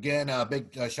 Again,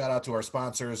 big shout out to our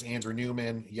sponsors, Andrew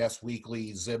Newman, Yes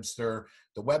Weekly, Zibster.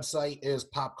 The website is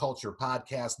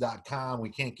popculturepodcast.com. We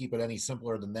can't keep it any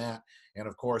simpler than that. And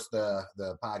of course, the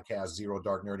podcast, Zero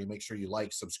Dark Nerdy. Make sure you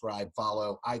like, subscribe,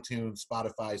 follow iTunes,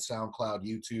 Spotify, SoundCloud,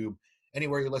 YouTube,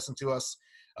 anywhere you listen to us.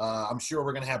 I'm sure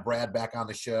we're going to have Brad back on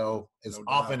the show as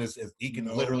often as he can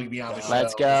literally be on the show.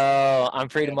 Let's go. I'm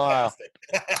free tomorrow.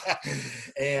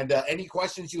 And any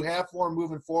questions you have for him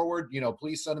moving forward,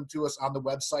 please send them to us on the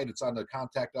website. It's on the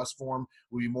contact us form.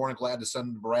 We'd be more than glad to send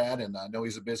them to Brad. And I know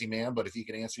he's a busy man, but if he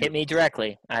can answer hit me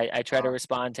directly. I try to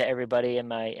respond to everybody in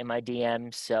my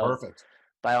DMs. So perfect.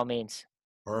 By all means.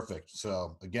 Perfect.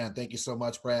 So again, thank you so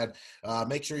much, Brad.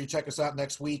 Make sure you check us out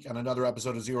next week on another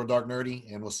episode of Zero Dark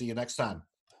Nerdy, and we'll see you next time.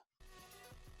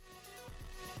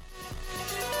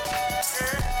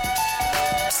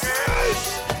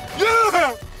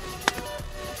 Yeah!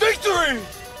 Victory!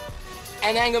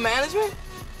 And anger management?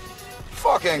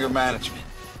 Fuck anger management.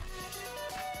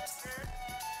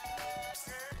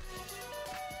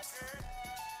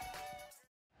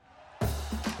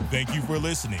 Thank you for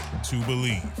listening to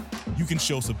Believe. You can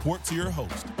show support to your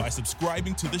host by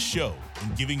subscribing to the show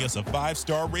and giving us a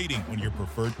 5-star rating on your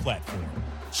preferred platform.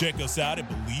 Check us out at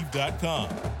Believe.com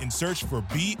and search for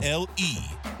BLEAV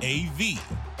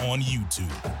on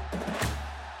YouTube.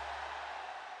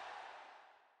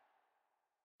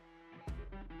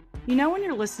 You know when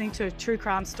you're listening to a true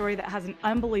crime story that has an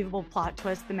unbelievable plot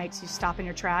twist that makes you stop in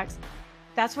your tracks?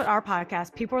 That's what our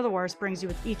podcast, People Are the Worst, brings you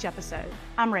with each episode.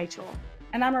 I'm Rachel.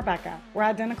 And I'm Rebecca. We're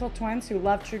identical twins who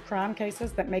love true crime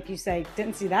cases that make you say,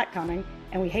 didn't see that coming,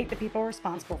 and we hate the people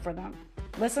responsible for them.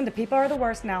 Listen to People Are the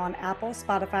Worst now on Apple,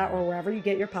 Spotify, or wherever you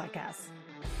get your podcasts.